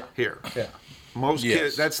 Yeah. Here. Yeah. Most Yes.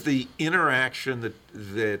 kids. That's the interaction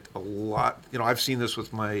that a lot. I've seen this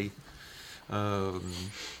with my 2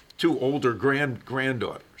 older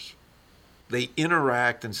granddaughters. They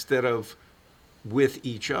interact instead of with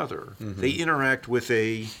each other. Mm-hmm. They interact with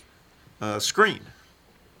a screen.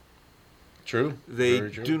 True. They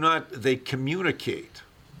Very true. do not. They communicate,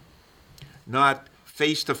 not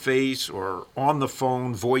face to face or on the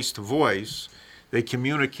phone, voice to voice. They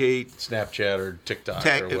communicate Snapchat or TikTok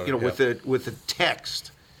or whatever. with a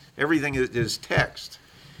text. Everything is text,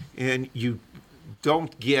 and you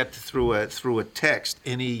don't get through a text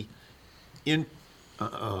any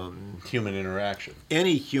human interaction.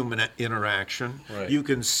 Any human interaction. Right. You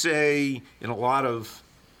can say in a lot of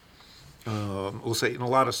we'll say in a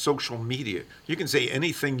lot of social media, you can say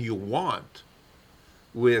anything you want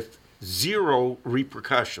with zero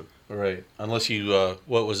repercussion. Right. Unless you,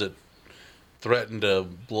 what was it, threatened to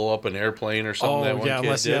blow up an airplane or something that one kid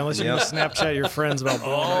unless did? you Snapchat your friends about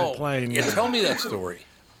blowing a plane. Yeah, tell me that story.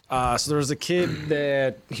 So there was a kid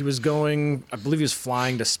that he was going, I believe he was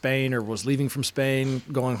flying to Spain or was leaving from Spain,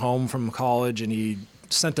 going home from college, and he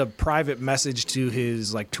sent a private message to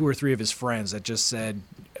his 2 or 3 of his friends that just said,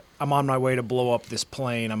 I'm on my way to blow up this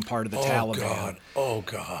plane. I'm part of the Taliban. Oh,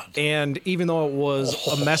 God. And even though it was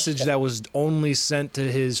a message that was only sent to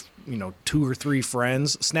his 2 or 3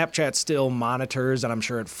 friends. Snapchat still monitors, and I'm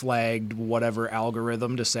sure it flagged whatever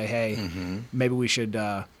algorithm to say, hey, maybe we should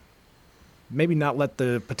maybe not let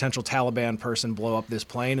the potential Taliban person blow up this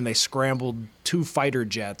plane. And they scrambled 2 fighter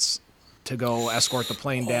jets to go escort the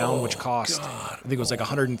plane down, which cost, I think it was like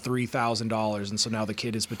 $103,000. And so now the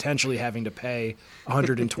kid is potentially having to pay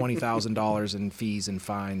 $120,000 in fees and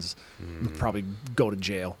fines, and probably go to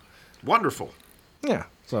jail. Wonderful. Yeah.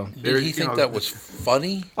 So Did he think that was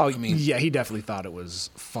funny? Oh, yeah, he definitely thought it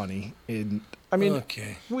was funny.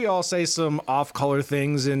 Okay. We all say some off-color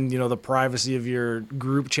things in, the privacy of your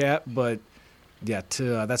group chat, but yeah,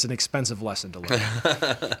 that's an expensive lesson to learn.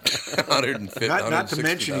 150. Not to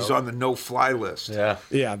mention he's on the no-fly list. Yeah,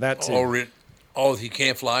 that's it. He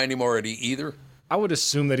can't fly anymore either? I would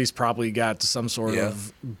assume that he's probably got some sort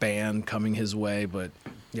of ban coming his way, but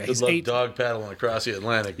yeah, he's dog paddling across the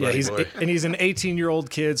Atlantic. Yeah, he's an 18-year-old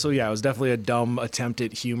kid, so yeah, it was definitely a dumb attempt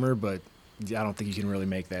at humor, but I don't think you can really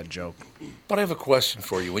make that joke. But I have a question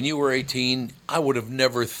for you. When you were 18, I would have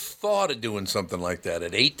never thought of doing something like that.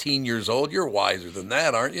 At 18 years old, you're wiser than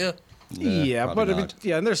that, aren't you? Yeah, but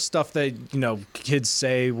and there's stuff that kids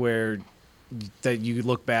say where that you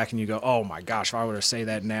look back and you go, oh my gosh, if I were to say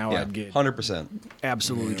that now, I'd get 100%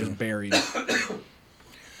 absolutely just buried.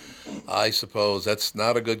 I suppose that's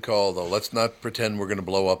not a good call, though. Let's not pretend we're going to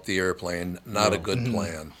blow up the airplane. Not a good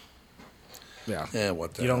plan. Yeah.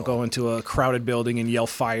 What the You hell? don't go into a crowded building and yell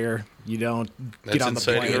fire. You don't get on the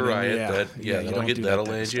plane. That's inciting a riot. That'll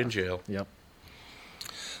land you in jail. Yep.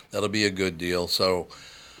 That'll be a good deal. So,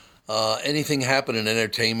 anything happen in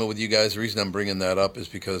entertainment with you guys? The reason I'm bringing that up is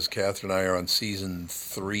because Catherine and I are on season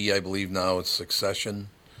 3, I believe now. It's Succession.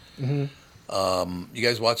 Mm-hmm. You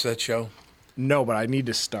guys watch that show? No, but I need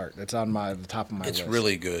to start. That's on the top of my list. It's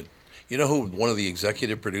really good. You know who one of the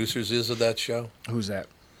executive producers is of that show? Who's that?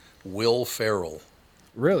 Will Ferrell.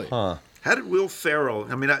 Really? Huh. How did Will Ferrell?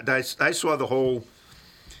 I mean, I saw the whole,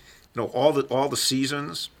 all the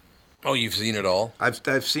seasons. Oh, you've seen it all?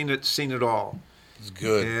 I've seen it all. It's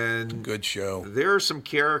good. And it's a good show. There are some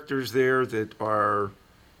characters there that are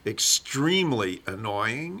extremely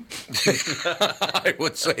annoying. I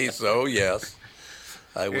would say so. Yes,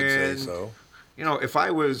 I would say so. If I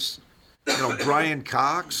was, Brian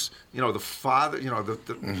Cox, the father,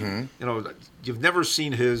 you've never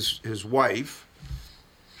seen his wife.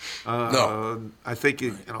 No. I think,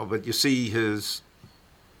 but you see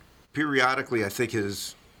periodically, I think I'm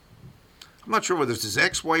not sure whether it's his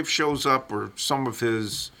ex-wife shows up or some of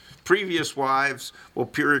his previous wives will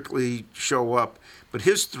periodically show up. But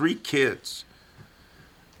his 3 kids,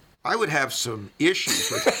 I would have some issues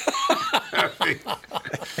with.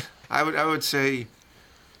 I would say,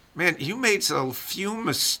 man, you made a few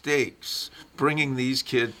mistakes bringing these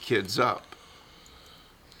kids up.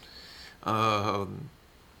 And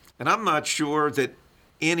I'm not sure that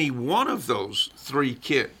any one of those 3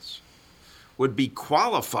 kids would be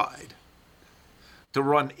qualified to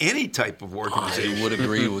run any type of organization. I would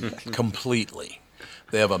agree with completely.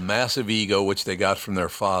 They have a massive ego, which they got from their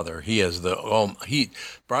father. He has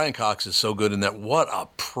Brian Cox is so good in that. What a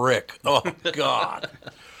prick! Oh God,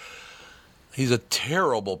 he's a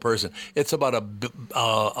terrible person. It's about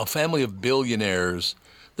a family of billionaires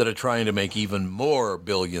that are trying to make even more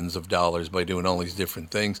billions of dollars by doing all these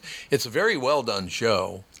different things. It's a very well done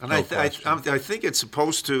show. And I think it's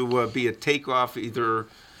supposed to be a takeoff either.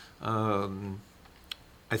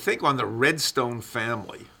 I think on the Redstone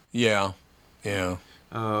family. Yeah.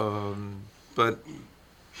 But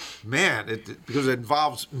man, because it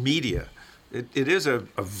involves media, it is a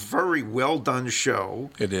very well done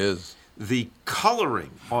show. It is. The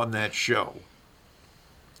coloring on that show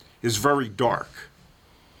is very dark.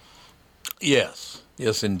 Yes,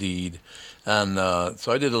 indeed. And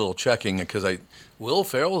so I did a little checking because Will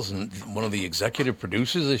Ferrell's one of the executive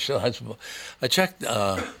producers of the show. I checked.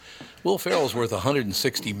 Will Ferrell's worth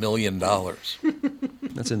 $160 million.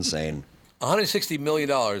 That's insane. $160 million.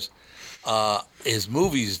 His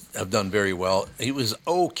movies have done very well. He was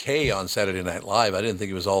okay on Saturday Night Live. I didn't think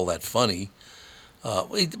he was all that funny.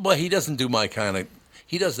 But he doesn't do my kind of.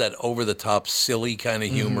 He does that over-the-top, silly kind of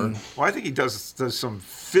humor. Mm-hmm. Well, I think he does some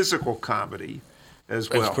physical comedy as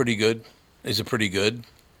well. That's pretty good. Is it pretty good?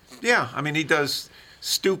 Yeah, I mean, he does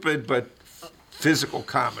stupid but physical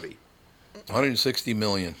comedy. $160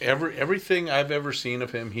 million. Everything I've ever seen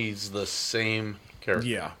of him, he's the same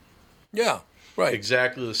character. Yeah, right.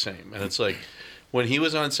 Exactly the same. And it's like when he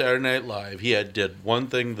was on Saturday Night Live, he did one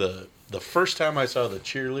thing. The first time I saw the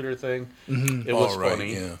cheerleader thing, it was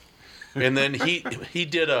funny. Yeah. And then he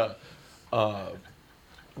did a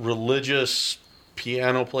religious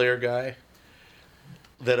piano player guy.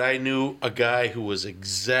 that I knew a guy who was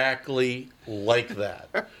exactly like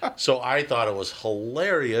that. So I thought it was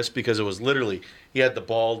hilarious because it was literally, he had the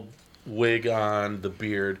bald wig on, the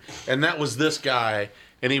beard, and that was this guy,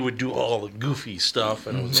 and he would do all the goofy stuff,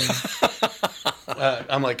 and it was like,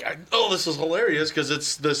 I'm like, oh, this is hilarious because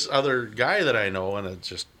it's this other guy that I know, and it's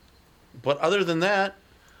just, but other than that,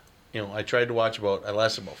 you know, I tried to watch I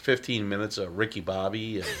lasted about 15 minutes of Ricky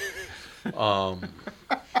Bobby, and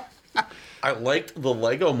I liked the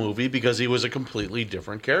Lego Movie because he was a completely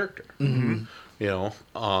different character. Mm-hmm. You know,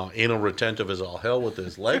 anal retentive as all hell with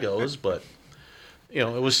his Legos, but you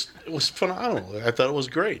know, it was phenomenal. I thought it was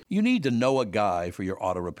great. You need to know a guy for your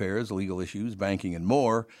auto repairs, legal issues, banking, and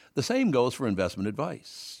more. The same goes for investment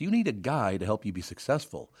advice. You need a guy to help you be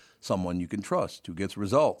successful, someone you can trust, who gets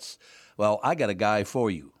results. Well, I got a guy for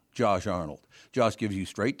you, Josh Arnold. Josh gives you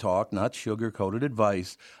straight talk, not sugar-coated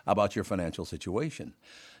advice about your financial situation.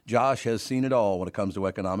 Josh has seen it all when it comes to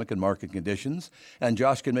economic and market conditions, and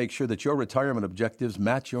Josh can make sure that your retirement objectives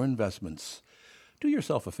match your investments. Do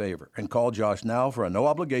yourself a favor and call Josh now for a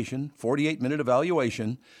no-obligation, 48-minute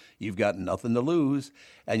evaluation. You've got nothing to lose,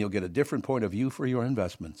 and you'll get a different point of view for your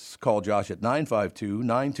investments. Call Josh at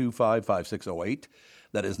 952-925-5608.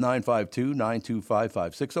 That is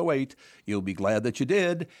 952-925-5608. You'll be glad that you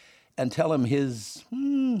did. And tell him his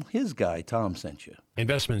guy, Tom, sent you.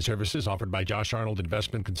 Investment services offered by Josh Arnold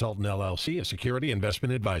Investment Consultant, LLC, a security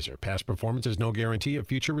investment advisor. Past performance is no guarantee of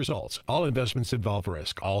future results. All investments involve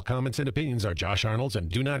risk. All comments and opinions are Josh Arnold's and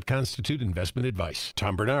do not constitute investment advice.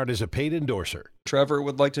 Tom Bernard is a paid endorser. Trevor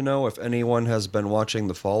would like to know if anyone has been watching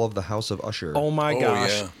The Fall of the House of Usher. Oh, my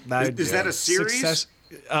gosh. Yeah. Is that a series?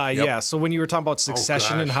 Yeah, so when you were talking about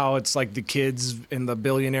Succession and how it's like the kids and the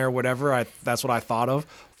billionaire, whatever, that's what I thought of.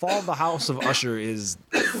 Fall of the House of Usher is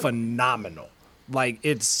phenomenal. Like,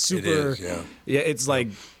 it's super. It is, yeah. Yeah, it's like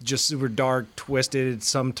just super dark, twisted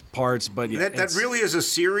some parts, but yeah, That really is a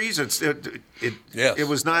series. Yes. It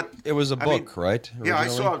was not. It was a book, right? Yeah, I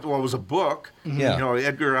originally? saw it. Well, it was a book. Yeah. You know,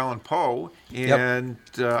 Edgar Allan Poe, and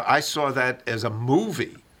I saw that as a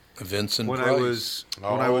movie Vincent when Price.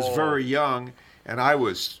 I was very young, and I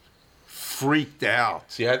was freaked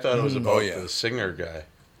out. See, I thought it was about yeah. the singer guy.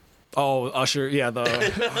 Oh, Usher, yeah, the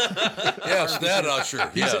Yes, that Usher.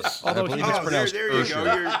 Yes. although believe he- it's Oh, pronounced there you go.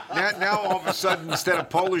 Now all of a sudden, instead of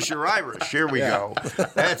Polish, you're Irish. Here we go.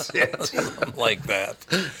 That's it. Like that.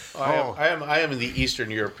 I am in the Eastern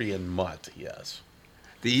European mutt, yes.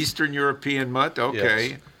 The Eastern European mutt. Okay.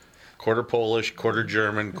 Yes. Quarter Polish, quarter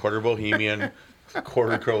German, quarter Bohemian,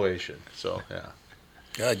 quarter Croatian. So, yeah.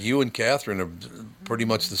 God, you and Catherine are pretty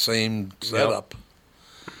much the same setup.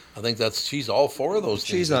 I think she's all four of those things.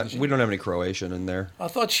 She's not. isn't she? We don't have any Croatian in there. I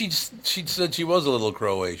thought she'd said she was a little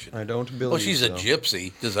Croatian. I don't believe. Well, she's so. a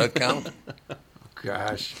gypsy. Does that count?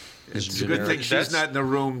 Gosh. It's It's a good thing generic. she's not in the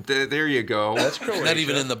room. There you go. That's She's Croatian. not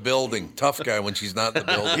even in the building. Tough guy when she's not in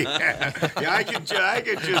the building. Yeah, I can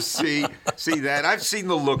just see that. I've seen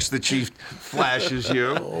the looks that she flashes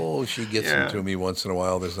you. Oh, she gets Yeah. them to me once in a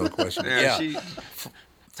while. There's no question. Yeah, Yeah.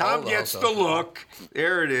 Tom All gets those the look.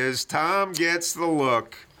 There it is. Tom gets the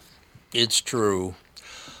look. It's true.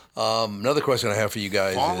 Another question I have for you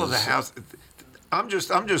guys All is of the house. I'm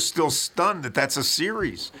just still stunned that that's a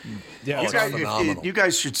series. yeah, You it's guys, phenomenal. you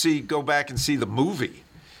guys should go back and see the movie.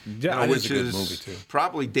 yeah, It is which a good movie, too.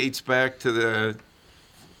 Probably dates back to the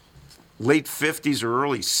late 50s or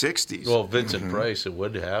early 60s. Well, Vincent Price, it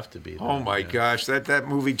would have to be. Oh my gosh, that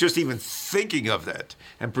movie, just even thinking of that,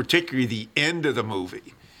 and particularly the end of the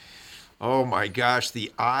movie. Oh my gosh,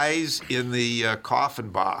 the eyes in the coffin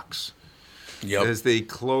box Yep. as they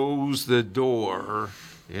close the door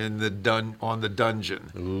in the on the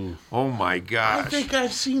dungeon. Ooh. Oh my I gosh. think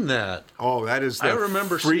I've seen that. Oh, that is the I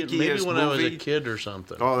remember seeing it maybe freakiest when I was a movie. kid or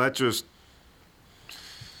something. Oh, that just.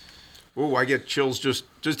 Oh, I get chills just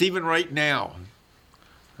even right now.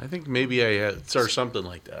 I think maybe I had, or something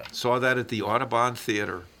like that. Saw that at the Audubon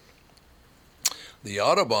Theater. The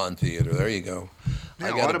Audubon Theater. There you go. Yeah, I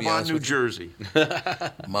gotta be Audubon, honest New with you. Jersey.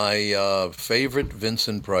 My favorite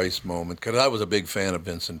Vincent Price moment, because I was a big fan of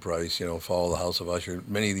Vincent Price, Fall of the House of Usher,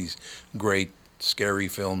 many of these great, scary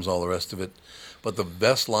films, all the rest of it. But the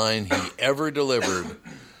best line he ever delivered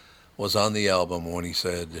was on the album when he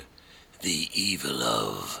said, "The evil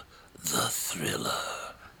of the thriller."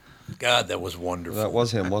 God, that was wonderful. That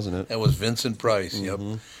was him, wasn't it? That was Vincent Price, yep.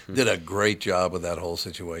 Did a great job with that whole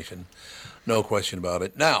situation. No question about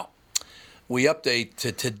it. Now, we update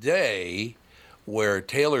to today where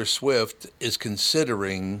Taylor Swift is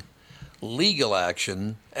considering legal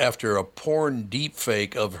action after a porn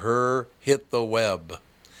deepfake of her hit the web.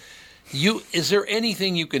 Is there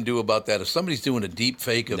anything you can do about that? If somebody's doing a deep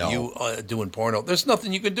fake of you doing porno, there's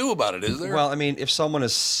nothing you can do about it, is there? Well, I mean, if someone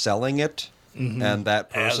is selling it and that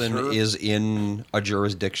person is in a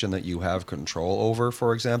jurisdiction that you have control over,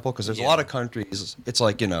 for example, because there's a lot of countries, it's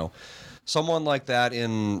like, someone like that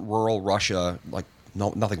in rural Russia, like,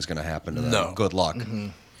 nothing's going to happen to them. No. Good luck.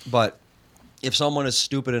 But if someone is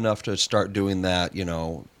stupid enough to start doing that,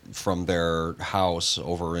 from their house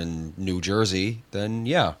over in New Jersey, then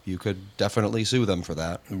you could definitely sue them for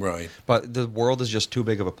that. Right. But the world is just too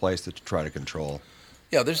big of a place to try to control.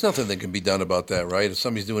 Yeah, there's nothing that can be done about that, right? If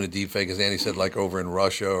somebody's doing a deep fake, as Andy said, like over in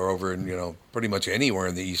Russia or over in, pretty much anywhere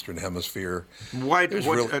in the Eastern Hemisphere. I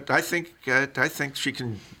think she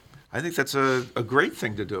can. I think that's a great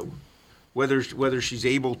thing to do, whether she's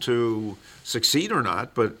able to succeed or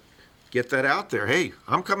not. But get that out there. Hey,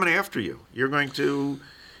 I'm coming after you.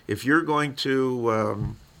 If you're going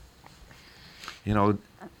to,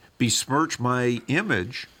 besmirch my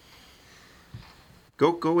image,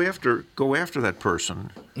 go after that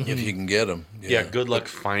person. If you can get them. Yeah, good luck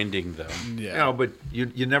finding them. Yeah. But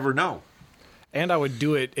you never know. And I would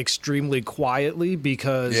do it extremely quietly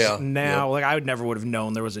because now, I would have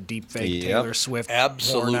known there was a deep fake Taylor Swift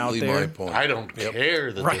porn out there. My point. I don't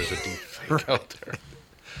care that there's a deep fake out there.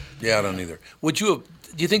 Yeah, I don't either.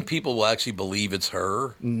 Do you think people will actually believe it's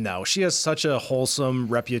her? No, she has such a wholesome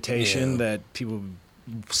reputation that people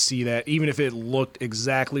see that, even if it looked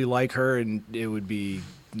exactly like her, and it would be,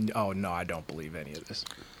 oh, no, I don't believe any of this.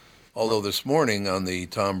 Although this morning on the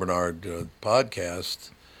Tom Bernard podcast,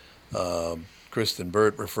 Kristen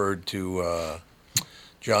Burt referred to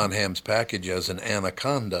John Hamm's package as an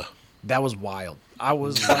anaconda. That was wild. I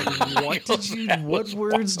was like, what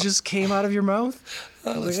words just came out of your mouth?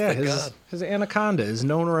 His anaconda is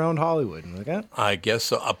known around Hollywood. I'm like, I guess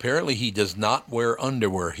so. Apparently he does not wear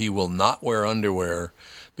underwear. He will not wear underwear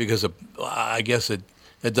because I guess it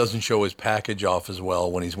doesn't show his package off as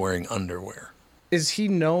well when he's wearing underwear. Is he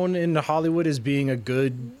known in Hollywood as being a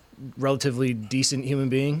good, relatively decent human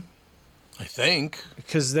being? I think.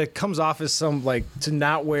 Because that comes off as to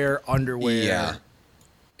not wear underwear. Yeah.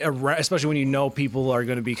 Especially when people are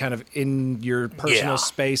going to be kind of in your personal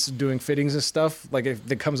space doing fittings and stuff. Like,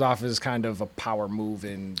 if it comes off as kind of a power move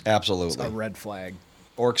and absolutely a red flag.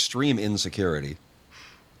 Or extreme insecurity.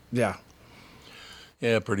 Yeah.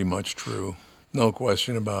 Yeah, pretty much true. No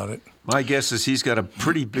question about it. My guess is he's got a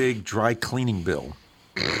pretty big dry cleaning bill.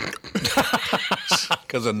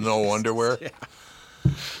 Because of no underwear? Yeah.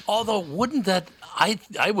 Although, wouldn't that...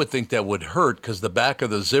 I would think that would hurt because the back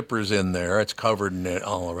of the zipper's in there. It's covered and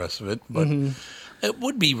all the rest of it. But it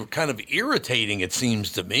would be kind of irritating, it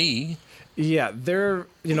seems to me. Yeah,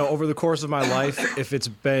 over the course of my life, if it's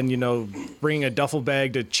been, bringing a duffel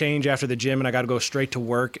bag to change after the gym and I got to go straight to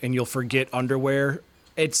work and you'll forget underwear,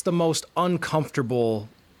 it's the most uncomfortable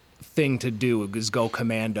thing to do is go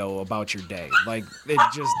commando about your day. Like,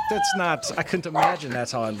 I couldn't imagine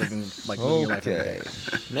that's how I live in, living life every day.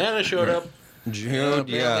 Nana showed up. Jude,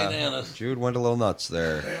 Jude went a little nuts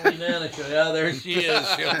there. Nana, there she is.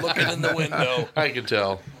 She's looking in the window. I can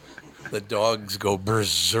tell. The dogs go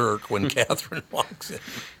berserk when Catherine walks in.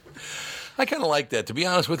 I kind of like that, to be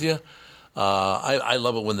honest with you. I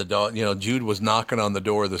love it when the dog, Jude was knocking on the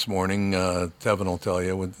door this morning. Tevin will tell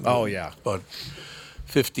you. About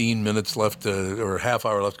 15 minutes left or half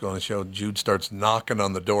hour left to go on the show. Jude starts knocking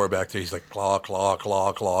on the door back there. He's like, claw, claw,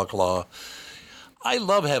 claw, claw, claw. I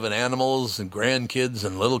love having animals and grandkids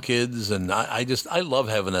and little kids, and I love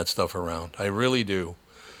having that stuff around. I really do.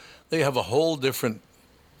 They have the whole different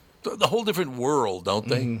world, don't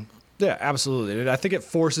they? Mm-hmm. Yeah, absolutely. And I think it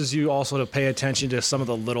forces you also to pay attention to some of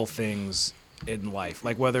the little things in life,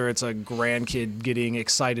 like whether it's a grandkid getting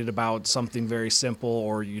excited about something very simple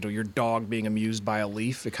or your dog being amused by a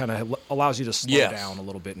leaf. It kind of allows you to slow down a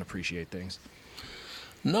little bit and appreciate things.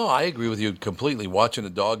 No, I agree with you completely. Watching a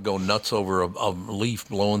dog go nuts over a leaf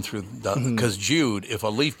blowing through because Jude, if a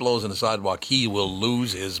leaf blows in the sidewalk, he will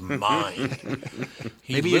lose his mind.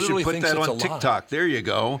 Maybe you should put that on TikTok. There you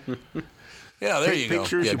go. Yeah, there you go.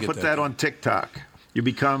 Pictures, you put that on TikTok. You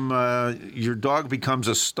become your dog becomes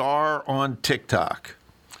a star on TikTok.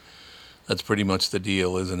 That's pretty much the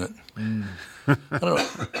deal, isn't it? I don't know,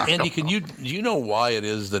 Andy. Do you know why it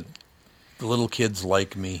is that the little kids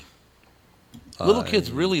like me? Little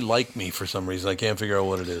kids really like me for some reason. I can't figure out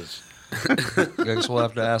what it is. I guess we'll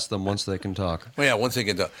have to ask them once they can talk. Well, yeah, once they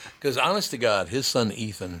can talk. Because honest to God, his son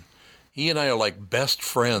Ethan, he and I are like best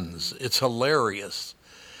friends. It's hilarious.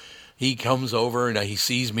 He comes over and he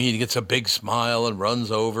sees me and he gets a big smile and runs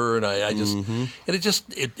over and I just and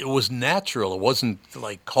it was natural. It wasn't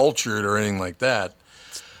like cultured or anything like that.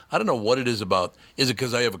 I don't know what it is about. Is it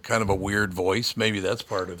because I have a kind of a weird voice? Maybe that's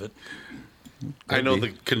part of it. I know the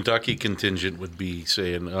Kentucky contingent would be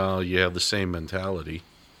saying, "Oh, you have the same mentality."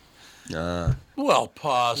 Well,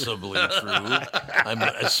 possibly true. I'm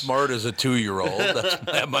as smart as a 2-year-old.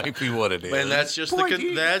 That might be what it is. Man, that's just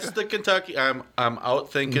that's the Kentucky. I'm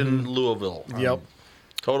out thinking Louisville. Yep.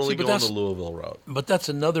 Totally going the Louisville route. But that's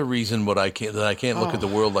another reason I can't look at the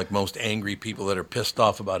world like most angry people that are pissed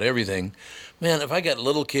off about everything. Man, if I got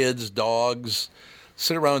little kids, dogs,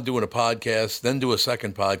 sit around doing a podcast, then do a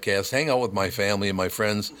second podcast, hang out with my family and my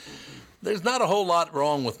friends, there's not a whole lot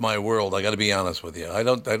wrong with my world. I got to be honest with you.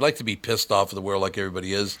 I'd like to be pissed off at the world like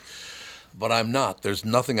everybody is, but I'm not. There's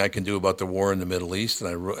nothing I can do about the war in the Middle East, and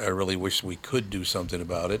I really wish we could do something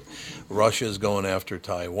about it. Russia's going after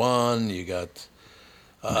Taiwan. You got...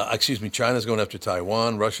 China's going after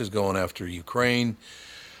Taiwan. Russia's going after Ukraine.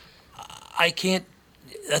 I can't.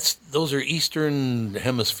 Those are Eastern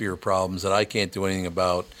Hemisphere problems that I can't do anything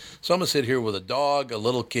about. So I'm gonna sit here with a dog, a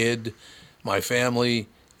little kid, my family,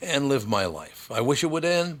 and live my life. I wish it would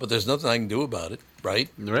end, but there's nothing I can do about it. Right?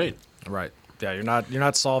 Right. Yeah, you're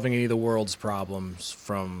not solving any of the world's problems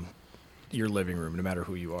from your living room, no matter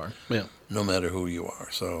who you are. Yeah. No matter who you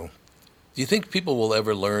are. So. Do you think people will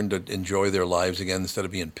ever learn to enjoy their lives again instead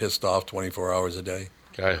of being pissed off 24 hours a day?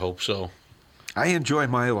 I hope so. I enjoy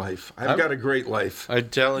my life. I've got a great life. I'm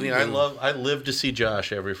telling you, I live to see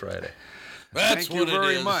Josh every Friday. That's Thank you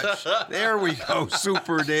very much. There we go,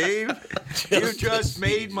 Super Dave. You just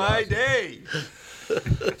made my day.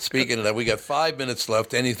 Speaking of that, we got 5 minutes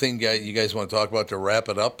left. Anything you guys want to talk about to wrap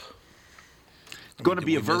it up? It's going to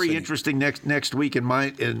be a very interesting next week in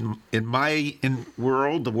my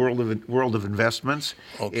world, the world of investments,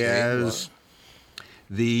 as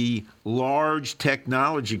the large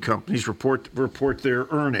technology companies report their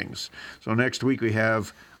earnings. So next week we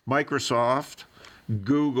have Microsoft,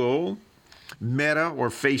 Google, Meta or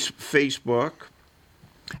Facebook,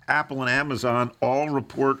 Apple and Amazon all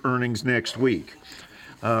report earnings next week.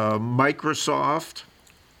 Microsoft,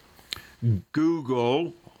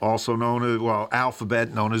 Google, also known as,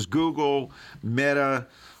 Alphabet, known as Google, Meta,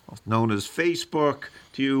 known as Facebook,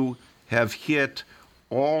 have hit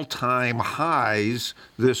all-time highs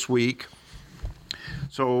this week.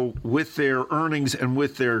 So with their earnings and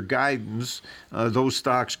with their guidance, those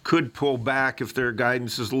stocks could pull back if their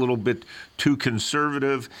guidance is a little bit too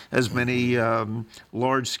conservative, as many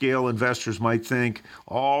large-scale investors might think.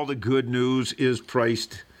 All the good news is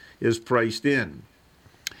priced in.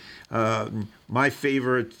 My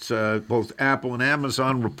favorites, both Apple and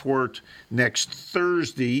Amazon, report next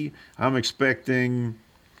Thursday. I'm expecting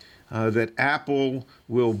that Apple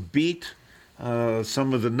will beat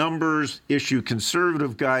some of the numbers, issue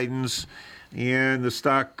conservative guidance, and the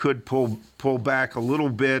stock could pull back a little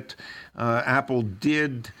bit. Apple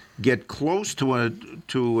did get close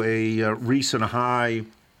to a recent high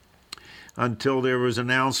until there was an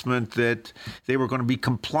announcement that they were going to be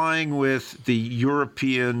complying with the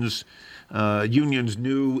European Union's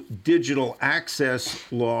new digital access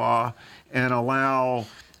law and allow,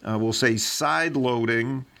 we'll say, side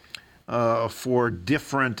loading for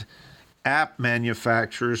different app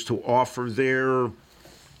manufacturers to offer their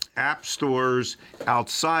app stores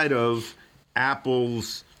outside of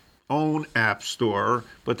Apple's own app store,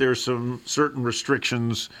 but there's some certain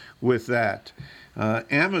restrictions with that.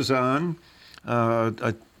 Amazon,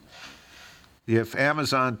 if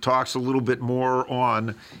Amazon talks a little bit more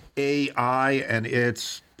on AI and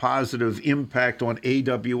its positive impact on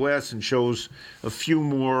AWS and shows a few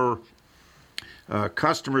more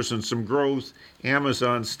customers and some growth,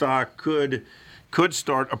 Amazon stock could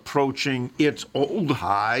start approaching its old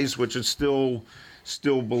highs, which is still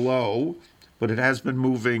below, but it has been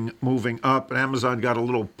moving up. And Amazon got a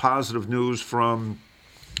little positive news from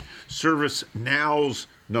ServiceNow's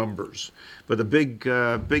numbers. But the big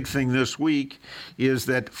thing this week is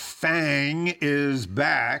that FANG is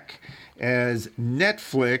back as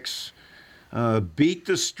Netflix beat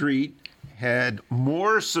the street, had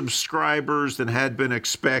more subscribers than had been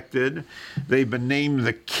expected. They've been named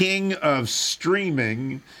the king of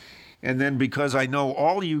streaming. And then because I know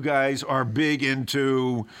all you guys are big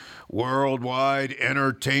into worldwide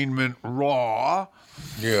entertainment raw,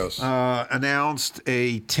 yes, announced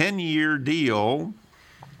a 10-year deal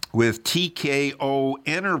with TKO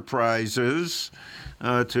Enterprises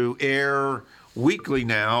to air weekly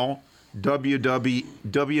now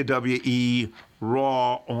WWE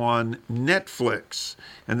Raw on Netflix.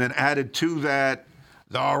 And then added to that,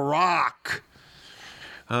 The Rock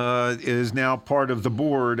is now part of the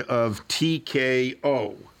board of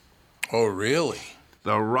TKO. Oh, really?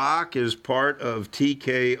 The Rock is part of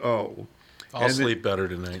TKO. I'll sleep better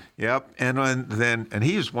tonight. Yep, and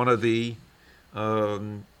he's one of the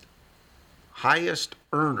highest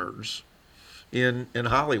earners in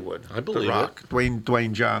Hollywood. I believe The Rock,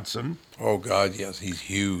 Dwayne Johnson. Oh God, yes, he's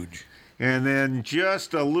huge. And then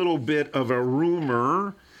just a little bit of a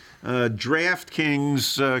rumor: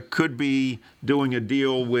 DraftKings could be doing a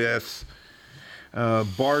deal with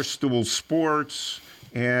Barstool Sports.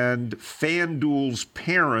 And FanDuel's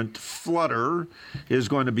parent, Flutter, is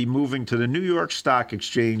going to be moving to the New York Stock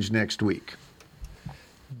Exchange next week.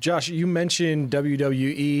 Josh, you mentioned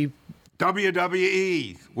WWE.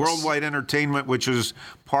 WWE, Worldwide Entertainment, which is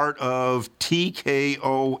part of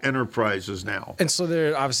TKO Enterprises now. And so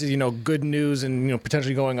they're obviously, good news and,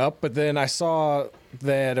 potentially going up. But then I saw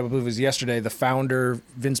that, I believe it was yesterday, the founder,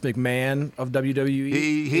 Vince McMahon of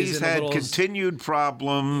WWE. He's had continued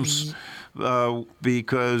problems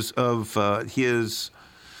because of his,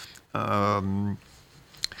 I'll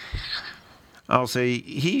say,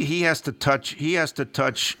 he has to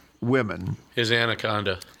touch women. His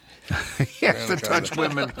anaconda. He has to touch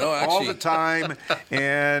women all the time,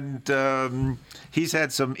 and he's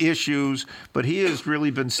had some issues, but he has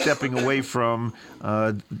really been stepping away from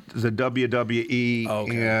the WWE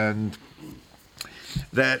and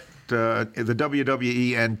the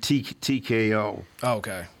WWE and TKO.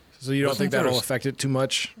 Okay. So you don't think that'll affect it too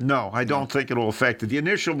much? No, I don't think it'll affect it. The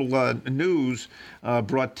initial news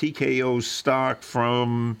brought TKO's stock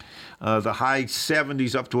from the high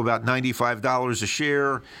 70s up to about $95 a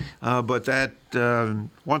share. But that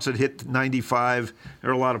once it hit 95,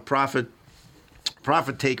 there were a lot of profit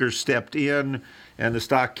takers stepped in, and the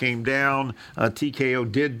stock came down.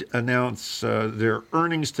 TKO did announce their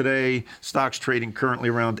earnings today. Stock's trading currently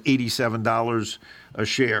around $87 a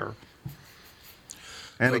share.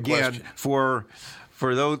 And again, for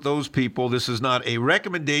those people, this is not a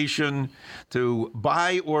recommendation to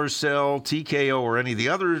buy or sell TKO or any of the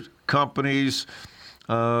other companies.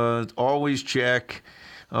 Always check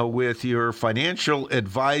with your financial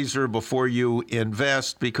advisor before you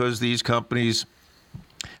invest, because these companies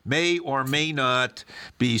may or may not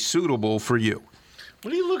be suitable for you.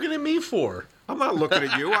 What are you looking at me for? I'm not looking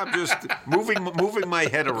at you. I'm just moving my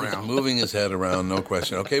head around. Moving his head around, no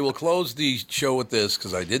question. Okay, we'll close the show with this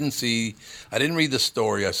because I didn't read the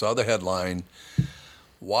story. I saw the headline.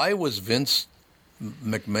 Why was Vince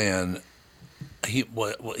McMahon,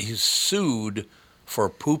 he's sued for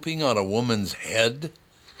pooping on a woman's head?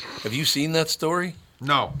 Have you seen that story?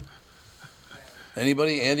 No.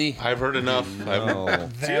 Anybody? Andy? I've heard enough.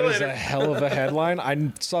 That is a hell of a headline.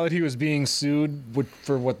 I saw that he was being sued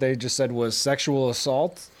for what they just said was sexual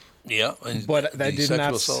assault. Yeah. But that did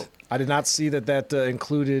not. Assault. I did not see that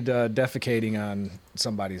included defecating on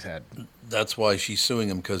somebody's head. That's why she's suing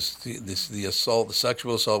him, because the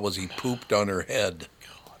sexual assault was he pooped on her head.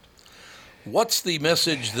 God. What's the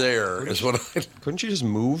message there? Couldn't you just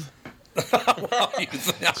move? Well,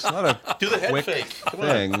 it's not a do the head quick fake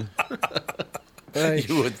thing.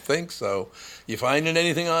 You would think so. You finding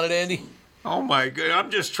anything on it, Andy? Oh my God!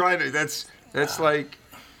 I'm just trying to. That's like,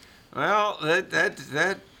 well,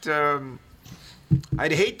 that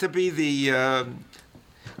I'd hate to be the,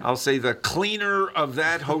 I'll say the cleaner of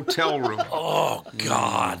that hotel room. Oh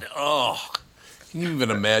God! Oh, can you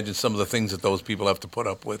even imagine some of the things that those people have to put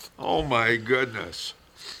up with? Oh my goodness!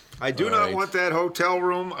 I do not want that hotel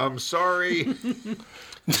room. I'm sorry.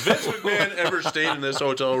 Vince McMahon ever stayed in this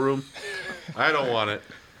hotel room? I don't want it.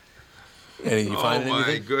 Eddie, you find anything? Oh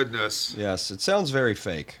my goodness! Yes, it sounds very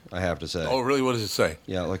fake, I have to say. Oh, really? What does it say?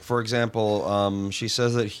 Yeah, like for example, she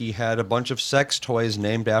says that he had a bunch of sex toys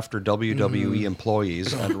named after WWE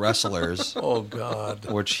employees and wrestlers. Oh God!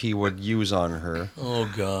 Which he would use on her.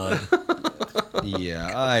 Oh God!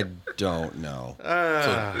 Yeah, I don't know.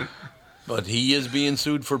 But he is being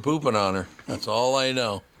sued for pooping on her. That's all I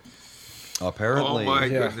know. Apparently. Oh my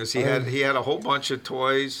goodness! He had a whole bunch of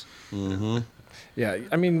toys. Mm-hmm. Yeah,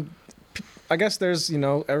 I mean, I guess there's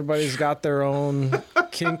everybody's got their own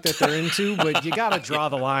kink that they're into, but you got to draw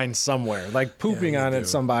the line somewhere. Like pooping on it,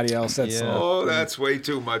 somebody else. That's way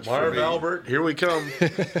too much for me. Albert, here we come.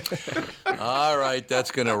 All right, that's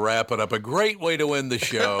going to wrap it up. A great way to end the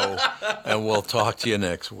show, and we'll talk to you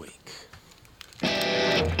next week.